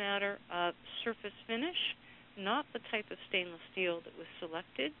purely a matter of surface finish, not the type of stainless steel that was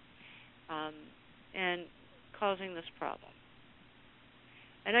selected, and causing this problem.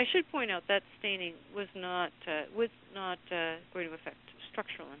 And I should point out that staining was not going to affect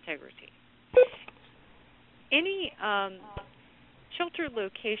structural integrity. Any sheltered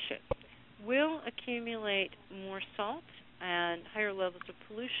location will accumulate more salt and higher levels of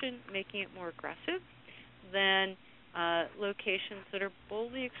pollution, making it more aggressive than locations that are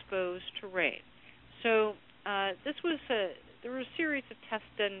boldly exposed to rain. So there were a series of tests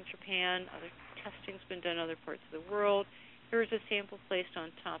done in Japan. Other testing's been done in other parts of the world. Here's a sample placed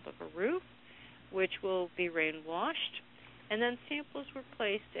on top of a roof, which will be rain-washed, and then samples were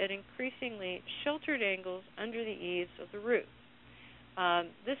placed at increasingly sheltered angles under the eaves of the roof.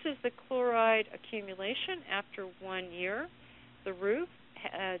 This is the chloride accumulation after 1 year. The roof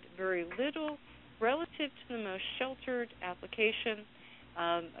had very little relative to the most sheltered application.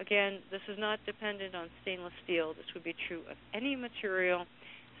 Again, this is not dependent on stainless steel. This would be true of any material.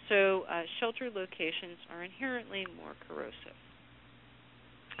 So sheltered locations are inherently more corrosive.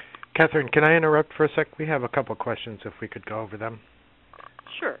 Catherine, can I interrupt for a sec? We have a couple questions if we could go over them.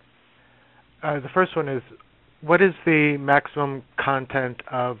 Sure. The first one is, what is the maximum content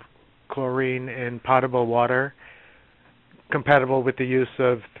of chlorine in potable water compatible with the use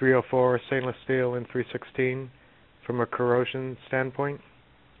of 304 stainless steel and 316 from a corrosion standpoint?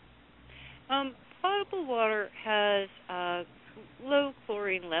 Potable water has low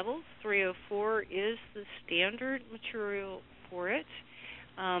chlorine levels. 304 is the standard material for it.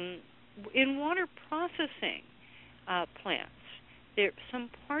 In water processing plants, some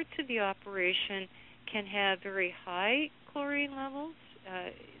parts of the operation can have very high chlorine levels,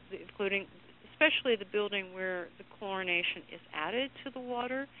 including especially the building where the chlorination is added to the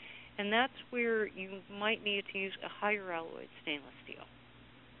water, and that's where you might need to use a higher alloy stainless steel.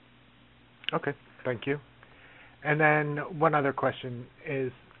 Okay, thank you. And then one other question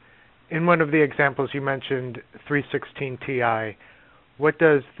is, in one of the examples you mentioned 316 Ti. What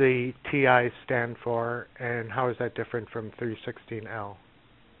does the Ti stand for, and how is that different from 316L?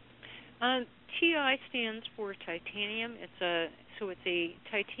 Ti stands for titanium. It's a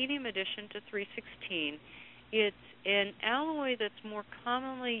titanium addition to 316. It's an alloy that's more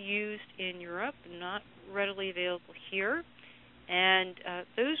commonly used in Europe, not readily available here. And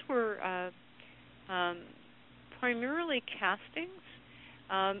those were primarily castings.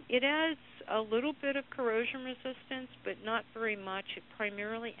 It adds a little bit of corrosion resistance, but not very much. It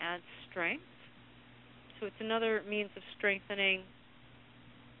primarily adds strength. So it's another means of strengthening.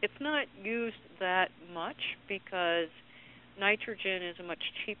 It's not used that much because nitrogen is a much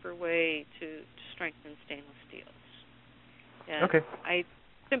cheaper way to strengthen stainless steels. And Okay. I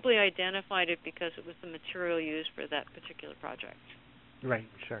simply identified it because it was the material used for that particular project. Right,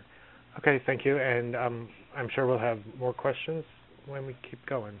 sure. Okay, thank you. And I'm sure we'll have more questions when we keep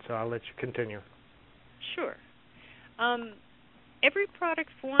going, so I'll let you continue. Sure. Every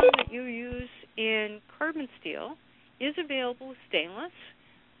product form that you use in carbon steel is available with stainless,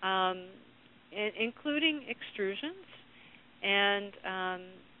 including extrusions, and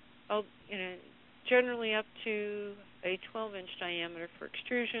generally up to a 12-inch diameter for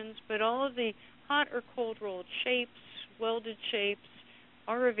extrusions. But all of the hot or cold rolled shapes, welded shapes,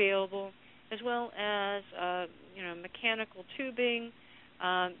 are available, as well as mechanical tubing.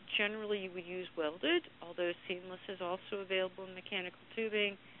 Generally, you would use welded, although seamless is also available in mechanical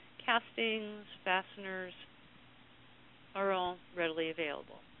tubing. Castings, fasteners are all readily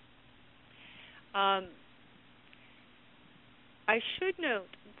available. I should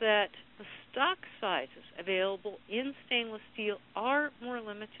note that the stock sizes available in stainless steel are more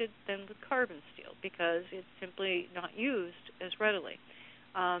limited than with carbon steel because it's simply not used as readily.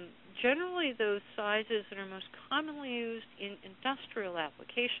 Generally, those sizes that are most commonly used in industrial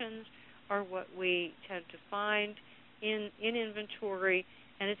applications are what we tend to find in inventory,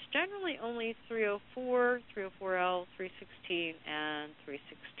 and it's generally only 304, 304L, 316, and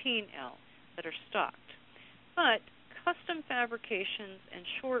 316L that are stocked. But custom fabrications and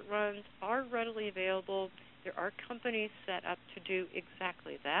short runs are readily available. There are companies set up to do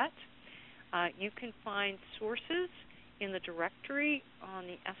exactly that. You can find sources in the directory on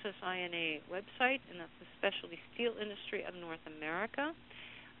the SSINA website, and that's the Specialty Steel Industry of North America.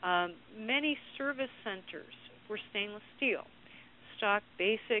 Many service centers for stainless steel stock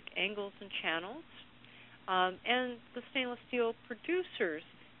basic angles and channels, and the stainless steel producers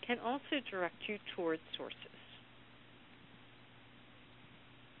can also direct you towards sources.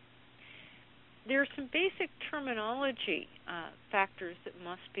 There are some basic terminology factors that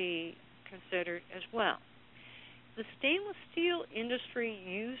must be considered as well. The stainless steel industry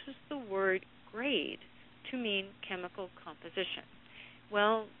uses the word grade to mean chemical composition.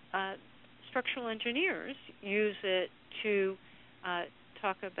 Well, structural engineers use it to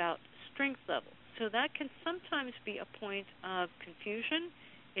talk about strength levels. So that can sometimes be a point of confusion.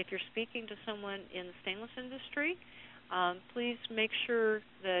 If you're speaking to someone in the stainless industry, please make sure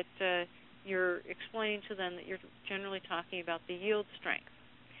that you're explaining to them that you're generally talking about the yield strength.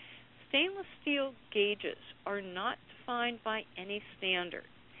 Stainless steel gauges are not defined by any standard.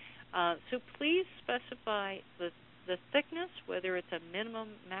 So please specify the thickness, whether it's a minimum,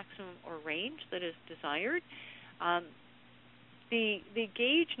 maximum, or range that is desired. The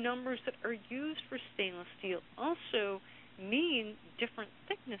gauge numbers that are used for stainless steel also mean different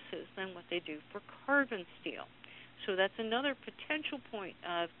thicknesses than what they do for carbon steel. So that's another potential point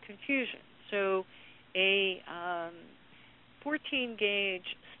of confusion. So a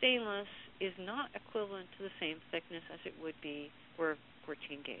 14-gauge stainless is not equivalent to the same thickness as it would be for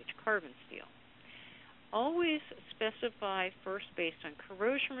 14-gauge carbon steel. Always specify first based on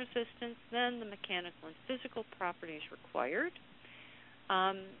corrosion resistance, then the mechanical and physical properties required.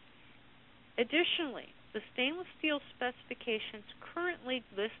 Additionally, the stainless steel specifications currently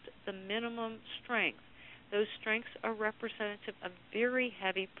list the minimum strength. Those strengths are representative of very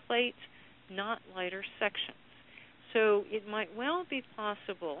heavy plates, not lighter sections. So it might well be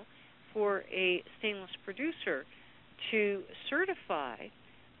possible for a stainless producer to certify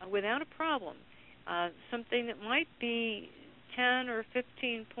without a problem something that might be 10 or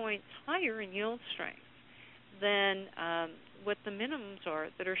 15 points higher in yield strength than what the minimums are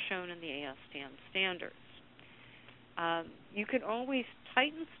that are shown in the ASTM standards. You can always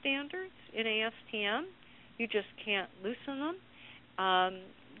tighten standards in ASTM. You just can't loosen them.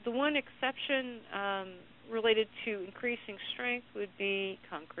 The one exception related to increasing strength would be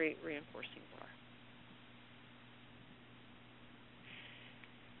concrete reinforcing bar.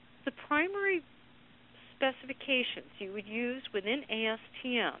 The primary specifications you would use within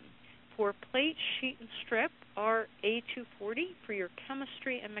ASTM for plate, sheet, and strip are A240 for your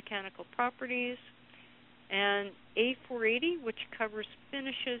chemistry and mechanical properties, and A480, which covers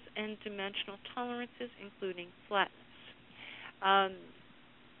finishes and dimensional tolerances, including flatness.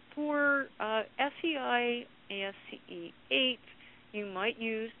 For SEI ASCE 8, you might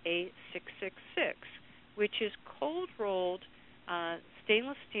use A666, which is cold-rolled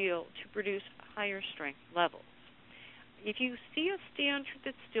stainless steel to produce higher strength levels. If you see a standard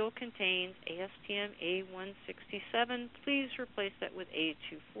that still contains ASTM A167, please replace that with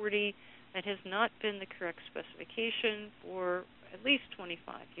A240. that has not been the correct specification for at least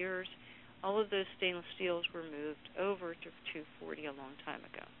 25 years. All of those stainless steels were moved over to 240 a long time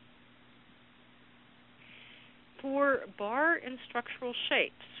ago. For bar and structural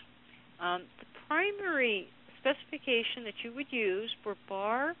shapes, the primary specification that you would use for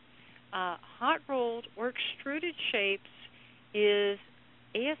bar, hot rolled, or extruded shapes is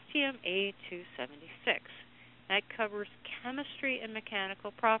ASTM A276. That covers chemistry and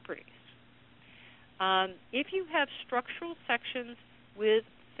mechanical properties. If you have structural sections with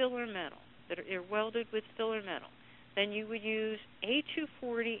filler metal, that are welded with filler metal, then you would use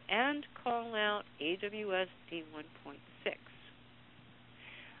A240 and call out AWS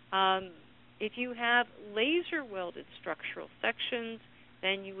D1.6. If you have laser welded structural sections,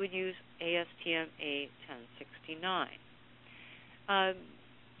 then you would use ASTM A1069.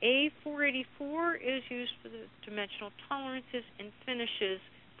 A484 is used for the dimensional tolerances and finishes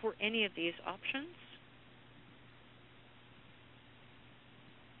for any of these options.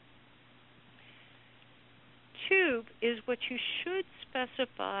 Tube is what you should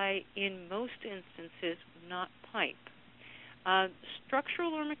specify in most instances, not pipe.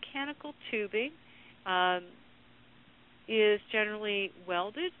 Structural or mechanical tubing is generally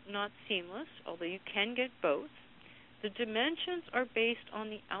welded, not seamless, although you can get both. The dimensions are based on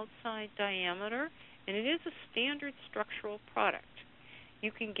the outside diameter, and it is a standard structural product.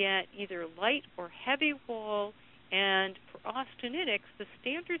 You can get either light or heavy wall, and for austenitic, the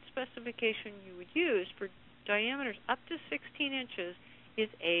standard specification you would use for diameters up to 16 inches is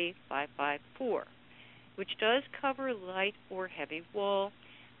A554, which does cover light or heavy wall.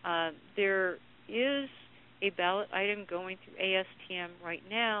 There is a ballot item going through ASTM right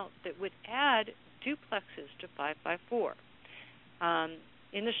now that would add duplexes to 554.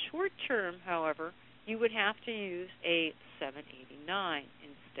 In the short term, however, you would have to use a 789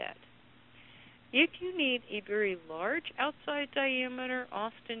 instead. If you need a very large outside diameter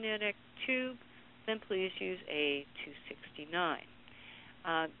austenitic tube, then please use a 269.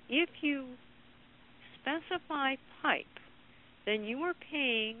 If you specify pipe, then you are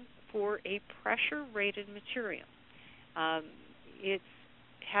paying for a pressure-rated material. It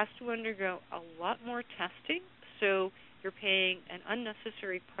has to undergo a lot more testing, so you're paying an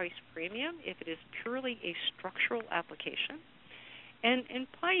unnecessary price premium if it is purely a structural application. And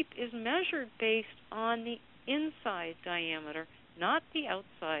pipe is measured based on the inside diameter, not the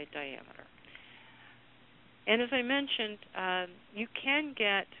outside diameter. And as I mentioned, you can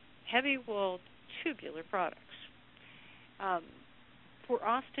get heavy-walled tubular products. For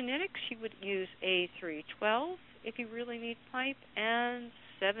austenitics, you would use A312 if you really need pipe, and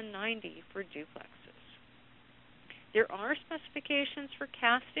 790 for duplexes. There are specifications for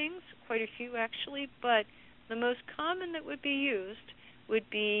castings, quite a few actually, but the most common that would be used would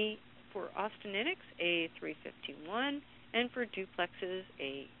be for austenitics, A351, and for duplexes,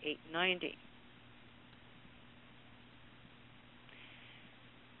 A890.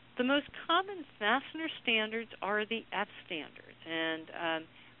 The most common fastener standards are the F standards, and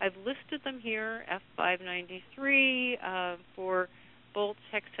I've listed them here, F593 for bolts,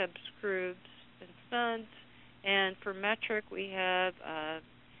 hex hub screws, and studs, and for metric we have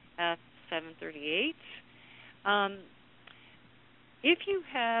F738. If you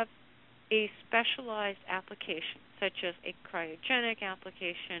have a specialized application, such as a cryogenic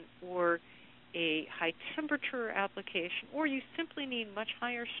application or a high temperature application, or you simply need much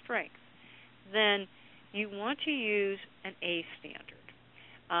higher strength, then you want to use an A standard.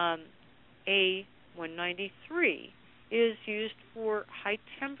 A193 is used for high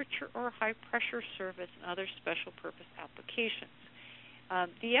temperature or high pressure service and other special purpose applications.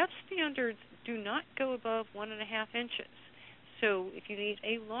 The F standards do not go above 1.5 inches. So if you need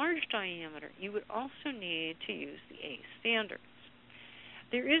a large diameter, you would also need to use the A standards.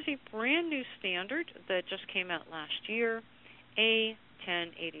 There is a brand new standard that just came out last year,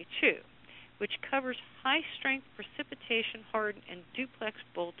 A1082, which covers high-strength precipitation hardened and duplex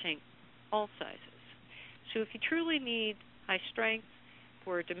bolting, all sizes. So if you truly need high strength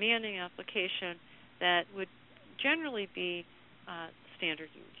for a demanding application, that would generally be the standard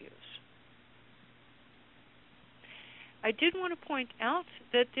you would use. I did want to point out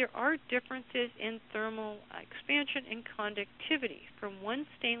that there are differences in thermal expansion and conductivity from one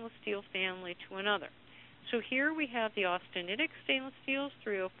stainless steel family to another. So here we have the austenitic stainless steels,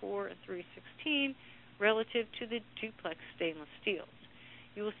 304 and 316, relative to the duplex stainless steels.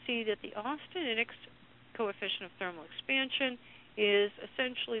 You will see that the austenitic's coefficient of thermal expansion is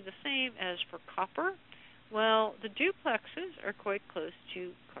essentially the same as for copper, while the duplexes are quite close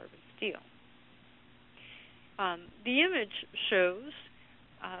to carbon steel. The image shows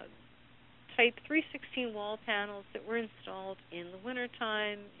Type 316 wall panels that were installed in the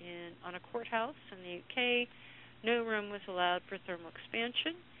wintertime on a courthouse in the UK. No room was allowed for thermal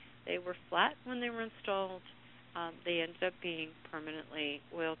expansion. They were flat when they were installed. They ended up being permanently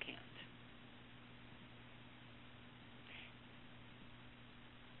oil canned.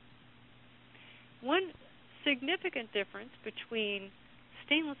 One significant difference between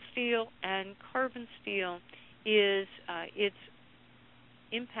stainless steel and carbon steel is its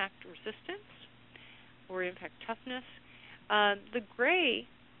impact resistance or impact toughness. The gray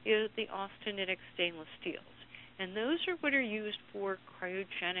is the austenitic stainless steels, and those are what are used for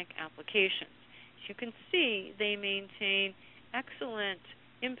cryogenic applications. As you can see, they maintain excellent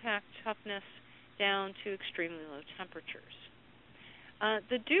impact toughness down to extremely low temperatures.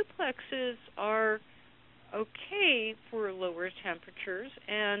 The duplexes are okay for lower temperatures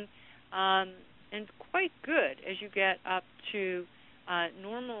and quite good as you get up to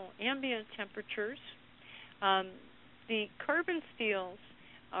normal ambient temperatures. The carbon steels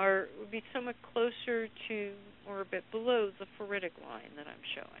would be somewhat closer to or a bit below the ferritic line that I'm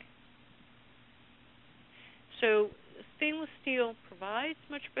showing. So stainless steel provides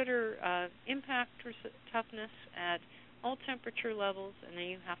much better impact toughness at all temperature levels, and then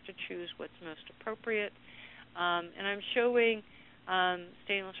you have to choose what's most appropriate. And I'm showing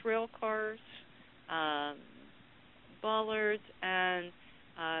stainless rail cars, bollards, and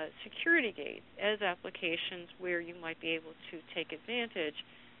security gates as applications where you might be able to take advantage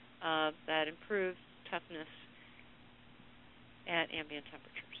of that improved toughness at ambient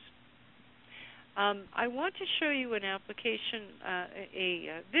temperatures. I want to show you an application,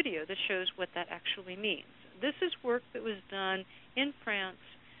 a video that shows what that actually means. This is work that was done in France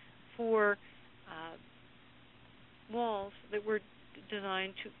for walls that were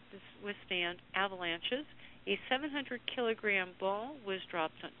designed to withstand avalanches. A 700-kilogram ball was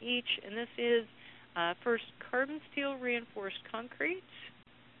dropped on each, and this is first carbon steel reinforced concrete.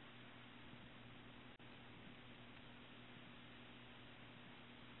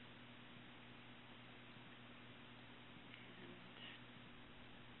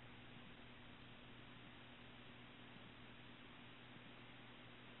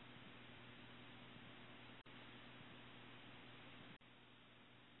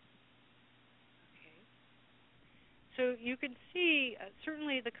 So you can see,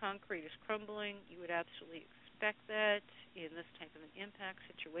 certainly the concrete is crumbling. You would absolutely expect that in this type of an impact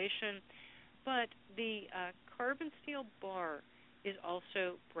situation. But the carbon steel bar is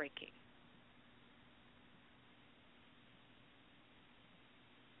also breaking.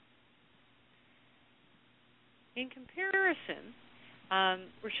 In comparison,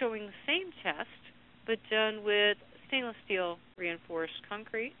 we're showing the same test, but done with stainless steel reinforced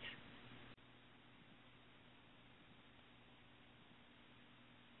concrete.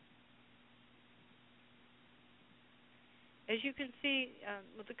 As you can see,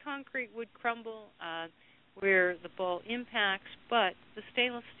 the concrete would crumble where the ball impacts, but the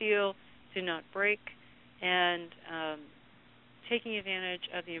stainless steel did not break, and taking advantage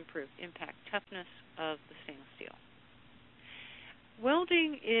of the improved impact toughness of the stainless steel.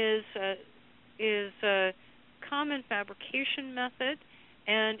 Welding is a common fabrication method,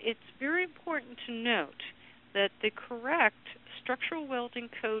 and it's very important to note that the correct structural welding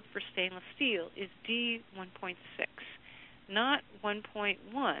code for stainless steel is D1.6. Not 1.1,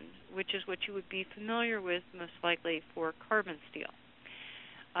 which is what you would be familiar with most likely for carbon steel.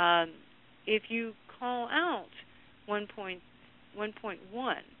 If you call out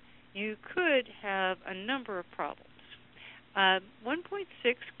 1.1, you could have a number of problems. 1.6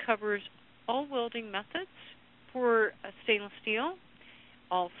 covers all welding methods for stainless steel,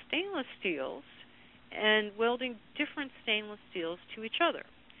 all stainless steels, and welding different stainless steels to each other.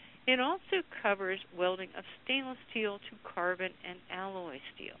 It also covers welding of stainless steel to carbon and alloy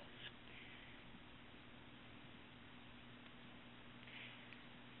steels.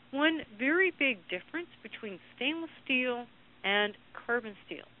 One very big difference between stainless steel and carbon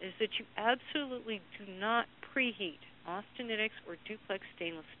steel is that you absolutely do not preheat austenitics or duplex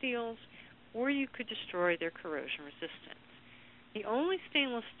stainless steels, or you could destroy their corrosion resistance. The only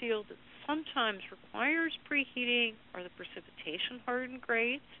stainless steel that sometimes requires preheating are the precipitation hardened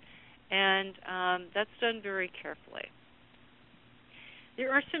grades, and that's done very carefully.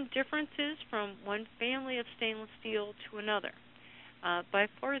 There are some differences from one family of stainless steel to another. By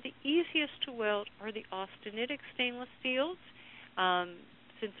far the easiest to weld are the austenitic stainless steels.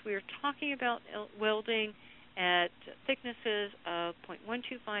 Since we are talking about welding at thicknesses of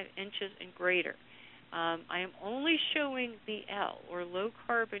 0.125 inches and greater, I am only showing the L, or low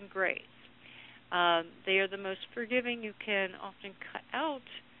carbon grades. They are the most forgiving. You can often cut out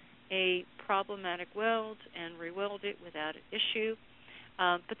a problematic weld and re-weld it without an issue.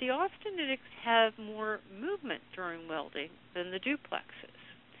 But the austenitic have more movement during welding than the duplexes.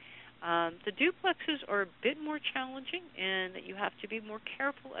 The duplexes are a bit more challenging in that you have to be more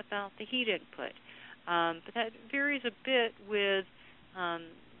careful about the heat input. But that varies a bit with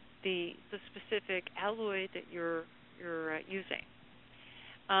the specific alloy that you're using.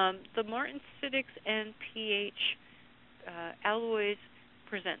 The martensitic and pH alloys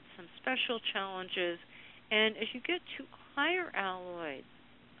present some special challenges, and as you get to higher alloy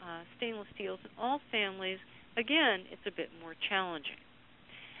stainless steels in all families, again, it's a bit more challenging.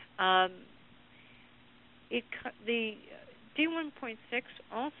 The D1.6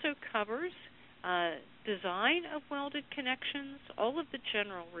 also covers design of welded connections, all of the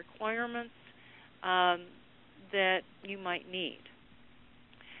general requirements that you might need.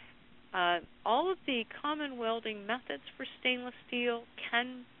 All of the common welding methods for stainless steel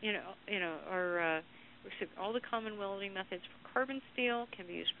all the common welding methods for carbon steel can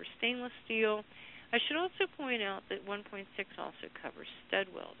be used for stainless steel. I should also point out that 1.6 also covers stud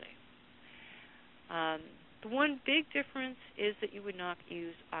welding. The one big difference is that you would not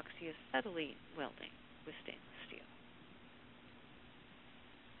use oxyacetylene welding with stainless steel.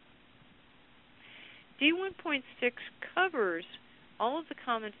 D1.6 covers all of the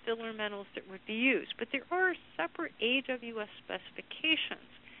common filler metals that would be used, but there are separate AWS specifications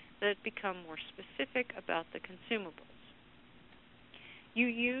that become more specific about the consumables. You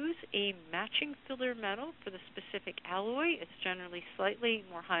use a matching filler metal for the specific alloy. It's generally slightly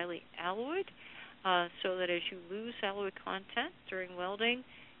more highly alloyed, so that as you lose alloy content during welding,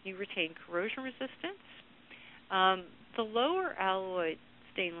 you retain corrosion resistance. The lower alloy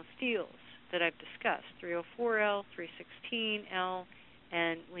stainless steels that I've discussed, 304L, 316L,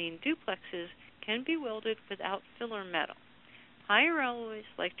 and lean duplexes, can be welded without filler metal. Higher alloys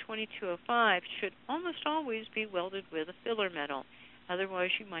like 2205 should almost always be welded with a filler metal,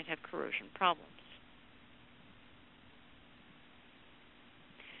 otherwise you might have corrosion problems.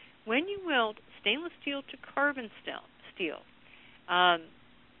 When you weld stainless steel to carbon steel,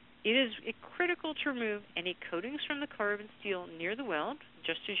 it is critical to remove any coatings from the carbon steel near the weld,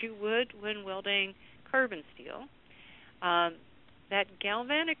 just as you would when welding carbon steel. That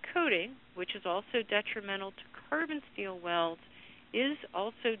galvanic coating, which is also detrimental to carbon steel welds, is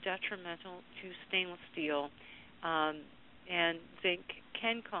also detrimental to stainless steel, and zinc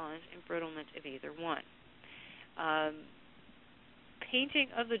can cause embrittlement of either one. Painting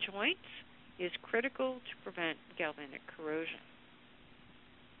of the joints is critical to prevent galvanic corrosion.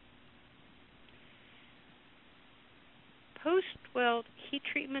 Post-weld heat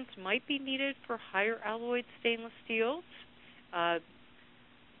treatments might be needed for higher alloyed stainless steels.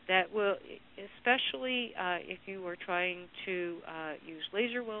 That will, especially if you are trying to use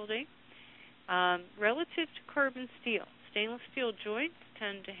laser welding. Relative to carbon steel, stainless steel joints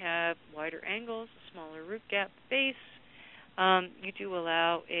tend to have wider angles, a smaller root gap base. You do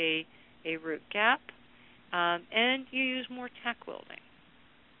allow a root gap, and you use more tack welding.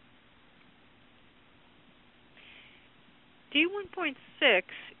 D1.6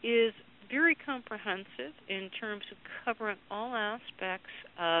 is very comprehensive in terms of covering all aspects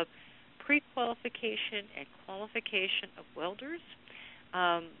of pre-qualification and qualification of welders.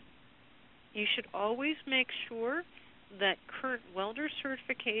 You should always make sure that current welder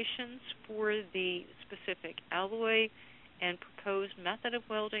certifications for the specific alloy and proposed method of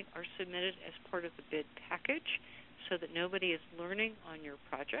welding are submitted as part of the bid package so that nobody is learning on your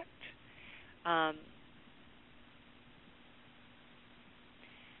project.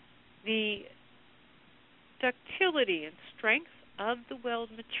 The ductility and strength of the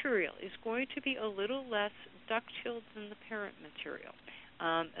weld material is going to be a little less ductile than the parent material,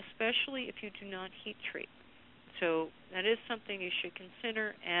 especially if you do not heat treat. So that is something you should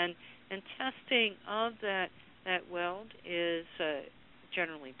consider, and testing of that weld is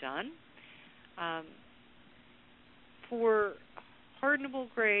generally done. For hardenable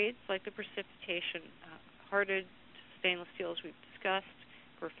grades like the precipitation hardened stainless steels we've discussed,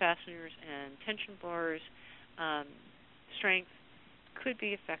 for fasteners and tension bars, strength could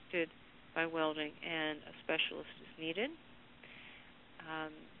be affected by welding, and a specialist is needed.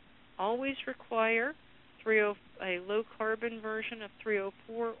 Always require a low-carbon version of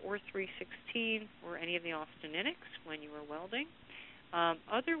 304 or 316 or any of the austenitics when you are welding.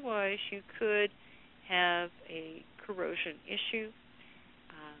 Otherwise, you could have a corrosion issue.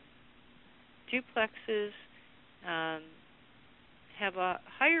 Duplexes have a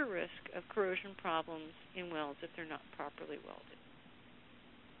higher risk of corrosion problems in welds if they're not properly welded.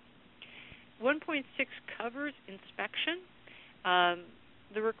 1.6 covers inspection.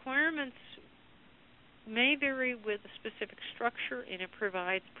 The requirements may vary with a specific structure, and it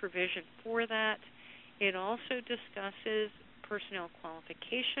provides provision for that. It also discusses personnel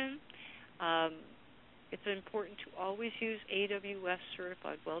qualification. It's important to always use AWS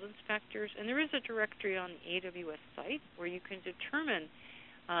certified weld inspectors, and there is a directory on the AWS site where you can determine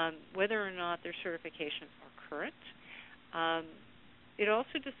whether or not their certifications are current. It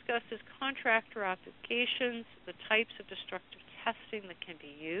also discusses contractor applications, the types of destructive testing that can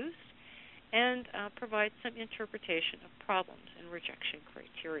be used, and provides some interpretation of problems and rejection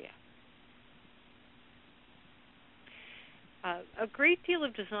criteria. A great deal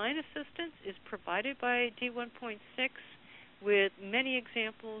of design assistance is provided by D1.6 with many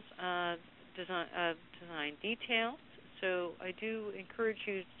examples of design details, so I do encourage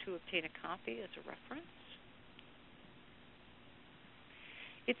you to obtain a copy as a reference.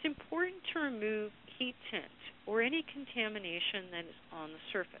 It's important to remove heat tint or any contamination that is on the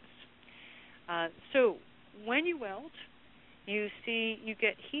surface. So when you weld, you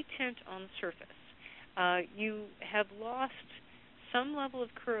get heat tint on the surface. You have lost some level of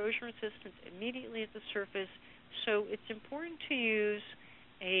corrosion resistance immediately at the surface, so it's important to use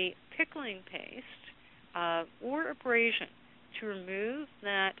a pickling paste or abrasion to remove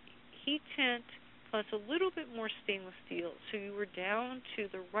that heat tint plus a little bit more stainless steel so you are down to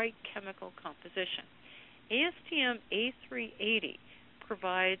the right chemical composition. ASTM A380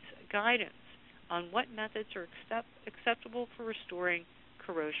 provides guidance on what methods are acceptable for restoring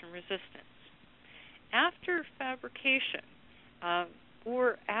corrosion resistance. After fabrication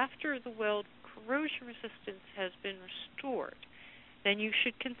or after the weld corrosion resistance has been restored, then you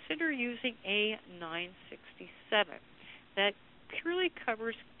should consider using A967. That purely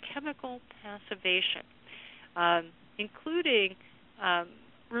covers chemical passivation, including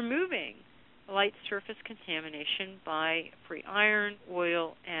removing light surface contamination by free iron,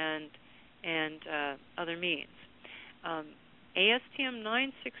 oil, and other means. ASTM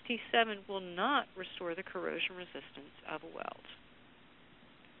 967 will not restore the corrosion resistance of a weld.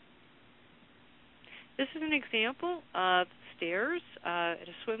 This is an example of stairs at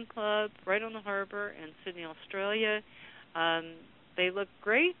a swim club right on the harbor in Sydney, Australia. They look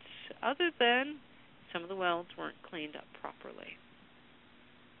great, other than some of the welds weren't cleaned up properly.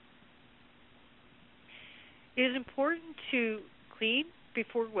 It is important to clean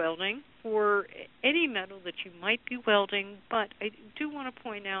before welding for any metal that you might be welding, but I do want to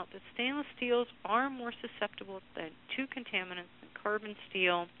point out that stainless steels are more susceptible to contaminants than carbon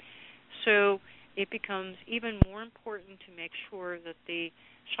steel, so it becomes even more important to make sure that the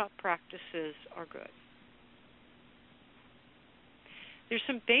shop practices are good. There's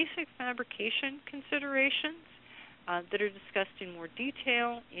some basic fabrication considerations that are discussed in more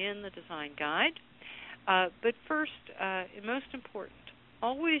detail in the design guide. But first, and most important,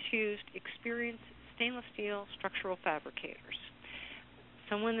 always use experienced stainless steel structural fabricators.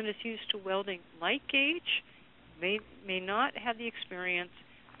 Someone that is used to welding light gauge may not have the experience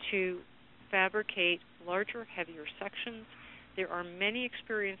to fabricate larger, heavier sections. There are many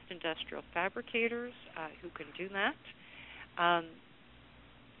experienced industrial fabricators who can do that.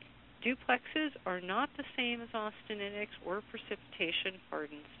 Duplexes are not the same as austenitic or precipitation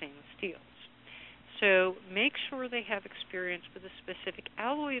hardened stainless steels. So make sure they have experience with the specific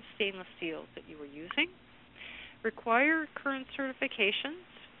alloy of stainless steel that you are using. Require current certifications,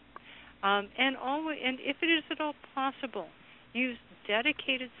 and if it is at all possible, use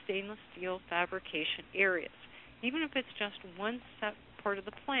dedicated stainless steel fabrication areas, even if it's just one part of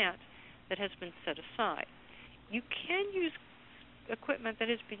the plant that has been set aside. You can use equipment that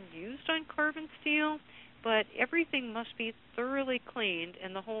has been used on carbon steel, but everything must be thoroughly cleaned,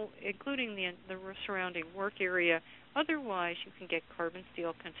 and including the surrounding work area. Otherwise, you can get carbon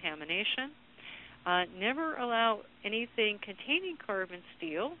steel contamination. Never allow anything containing carbon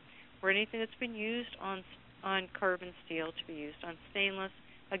steel or anything that's been used on carbon steel to be used on stainless.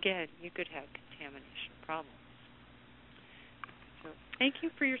 Again, you could have contamination problems. So, thank you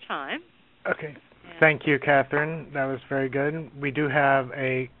for your time. Okay. Thank you, Catherine. That was very good. We do have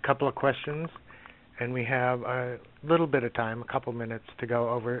a couple of questions, and we have a little bit of time, a couple minutes, to go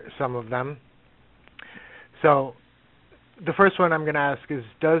over some of them. So the first one I'm going to ask is,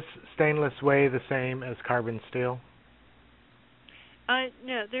 does stainless weigh the same as carbon steel?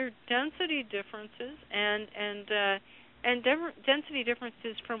 No, there are density differences, and density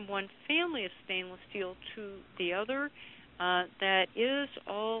differences from one family of stainless steel to the other. That is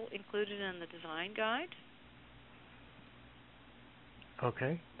all included in the design guide.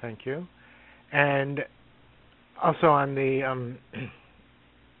 Okay, thank you. And also on the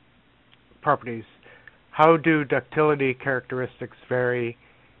properties, how do ductility characteristics vary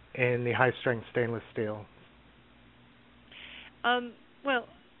in the high-strength stainless steel? Well,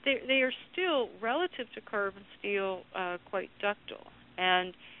 they are still, relative to carbon steel, quite ductile.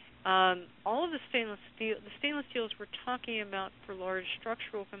 And all of the stainless steels we're talking about for large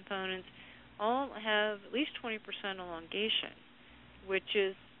structural components all have at least 20% elongation, which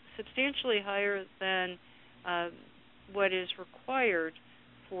is substantially higher than what is required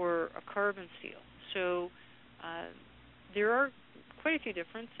for a carbon steel. So there are quite a few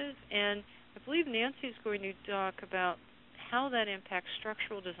differences, and I believe Nancy is going to talk about how that impacts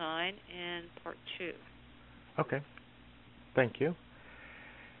structural design in Part 2. Okay. Thank you.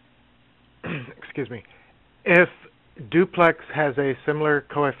 Excuse me. If duplex has a similar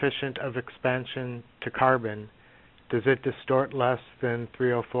coefficient of expansion to carbon, does it distort less than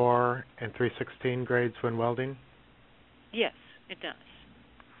 304 and 316 grades when welding? Yes, it does.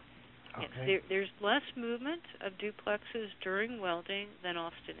 Okay. Yes, there's less movement of duplexes during welding than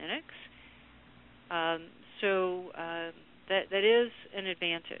austenitic. That is an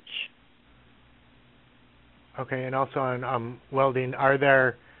advantage. Okay, and also on welding, are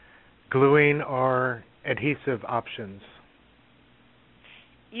there gluing or adhesive options?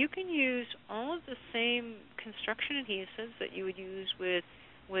 You can use all of the same construction adhesives that you would use with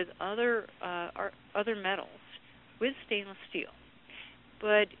other metals with stainless steel,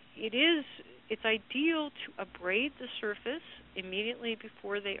 but it's ideal to abrade the surface immediately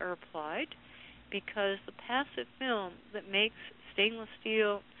before they are applied, because the passive film that makes stainless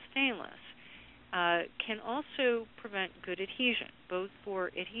steel stainless can also prevent good adhesion, both for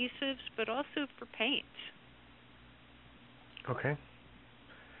adhesives but also for paint. Okay.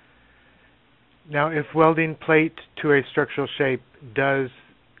 Now, if welding plate to a structural shape, does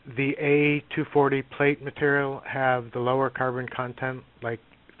the A240 plate material have the lower carbon content, like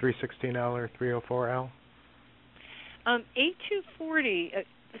 316L or 304L? A240,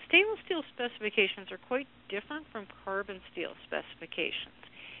 stainless steel specifications are quite different from carbon steel specifications.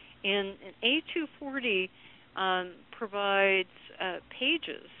 And A240 provides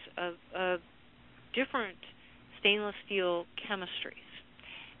pages of different stainless steel chemistries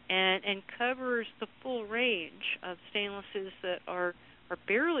and covers the full range of stainlesses that are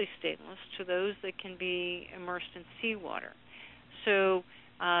barely stainless to those that can be immersed in seawater. So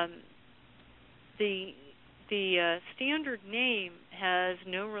the standard name has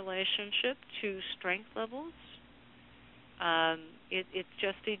no relationship to strength levels. It's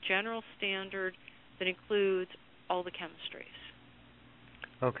just a general standard that includes all the chemistries.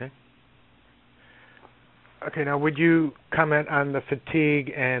 Okay. Okay, now would you comment on the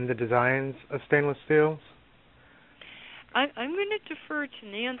fatigue and the designs of stainless steels? I'm going to defer to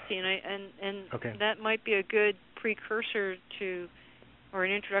Nancy, and okay. That might be a good precursor to, or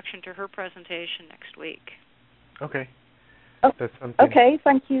an introduction to her presentation next week. Okay. That's something. Okay,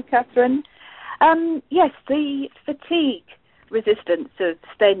 thank you, Catherine. Yes, the fatigue resistance of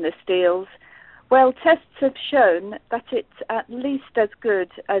stainless steels, well, tests have shown that it's at least as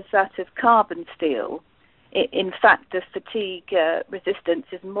good as that of carbon steel. In fact, the fatigue resistance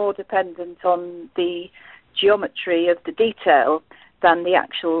is more dependent on the geometry of the detail than the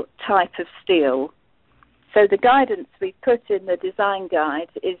actual type of steel. So the guidance we put in the design guide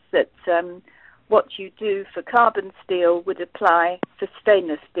is that what you do for carbon steel would apply for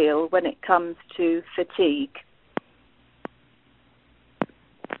stainless steel when it comes to fatigue.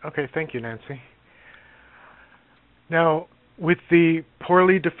 Okay, thank you, Nancy. Now, with the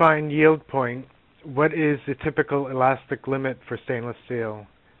poorly defined yield point, what is the typical elastic limit for stainless steel?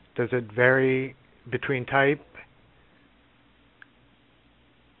 Does it vary between type?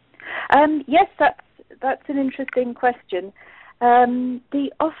 Yes, that's an interesting question. The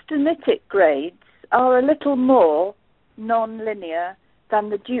austenitic grades are a little more non-linear than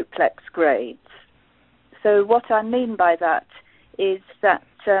the duplex grades. So what I mean by that is that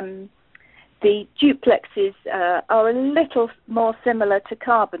the duplexes are a little more similar to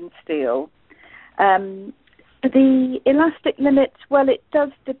carbon steel. The elastic limit, well, it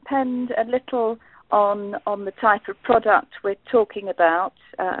does depend a little on the type of product we're talking about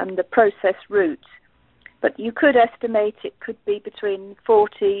and the process route. But you could estimate it could be between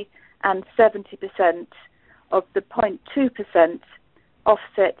 40 and 70% of the 0.2%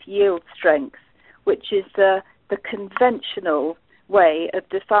 offset yield strength, which is the conventional way of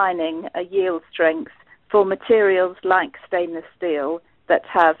defining a yield strength for materials like stainless steel that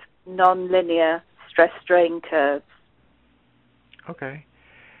have non-linear stress-strain curves. Okay.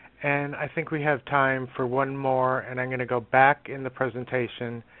 And I think we have time for one more, and I'm going to go back in the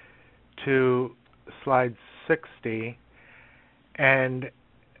presentation to slide 60. And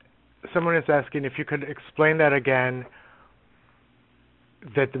someone is asking if you could explain that again,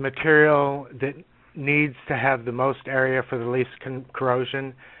 that the material that needs to have the most area for the least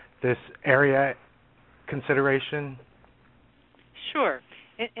corrosion, this area consideration? Sure.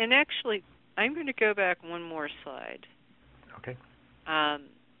 And actually, I'm going to go back one more slide. Okay. To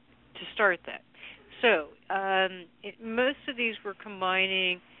start that. So most of these were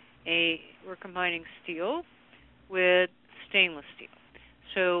combining steel with stainless steel.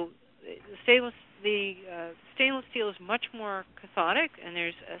 So stainless steel is much more cathodic, and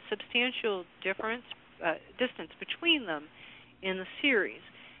there's a substantial distance between them in the series.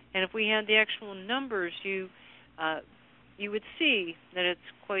 And if we had the actual numbers, you would see that it's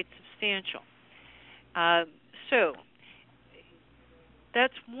quite substantial. So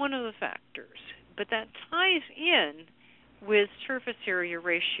that's one of the factors. But that ties in with surface area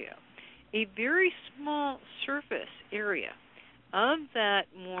ratio. A very small surface area of that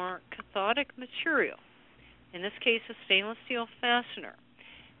more cathodic material, in this case a stainless steel fastener,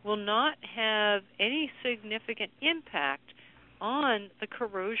 will not have any significant impact on the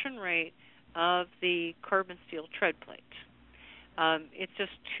corrosion rate of the carbon steel tread plate. It's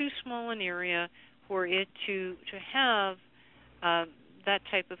just too small an area for it to have that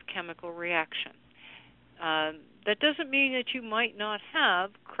type of chemical reaction. That doesn't mean that you might not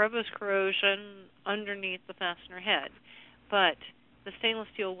have crevice corrosion underneath the fastener head, but the stainless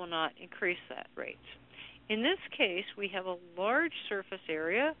steel will not increase that rate. In this case, we have a large surface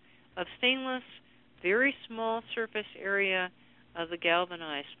area of stainless, very small surface area of the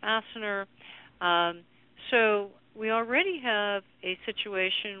galvanized fastener. So we already have a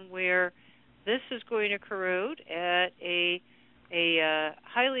situation where this is going to corrode at a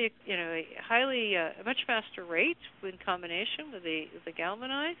much faster rate in combination with the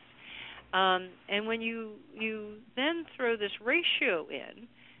galvanized. And when you then throw this ratio in,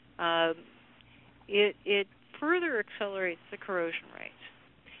 it further accelerates the corrosion rate.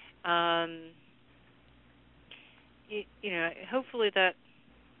 Hopefully that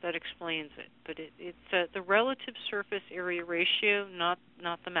explains it. But it's the relative surface area ratio, not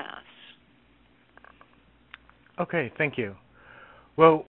the mass. Okay, thank you. Well,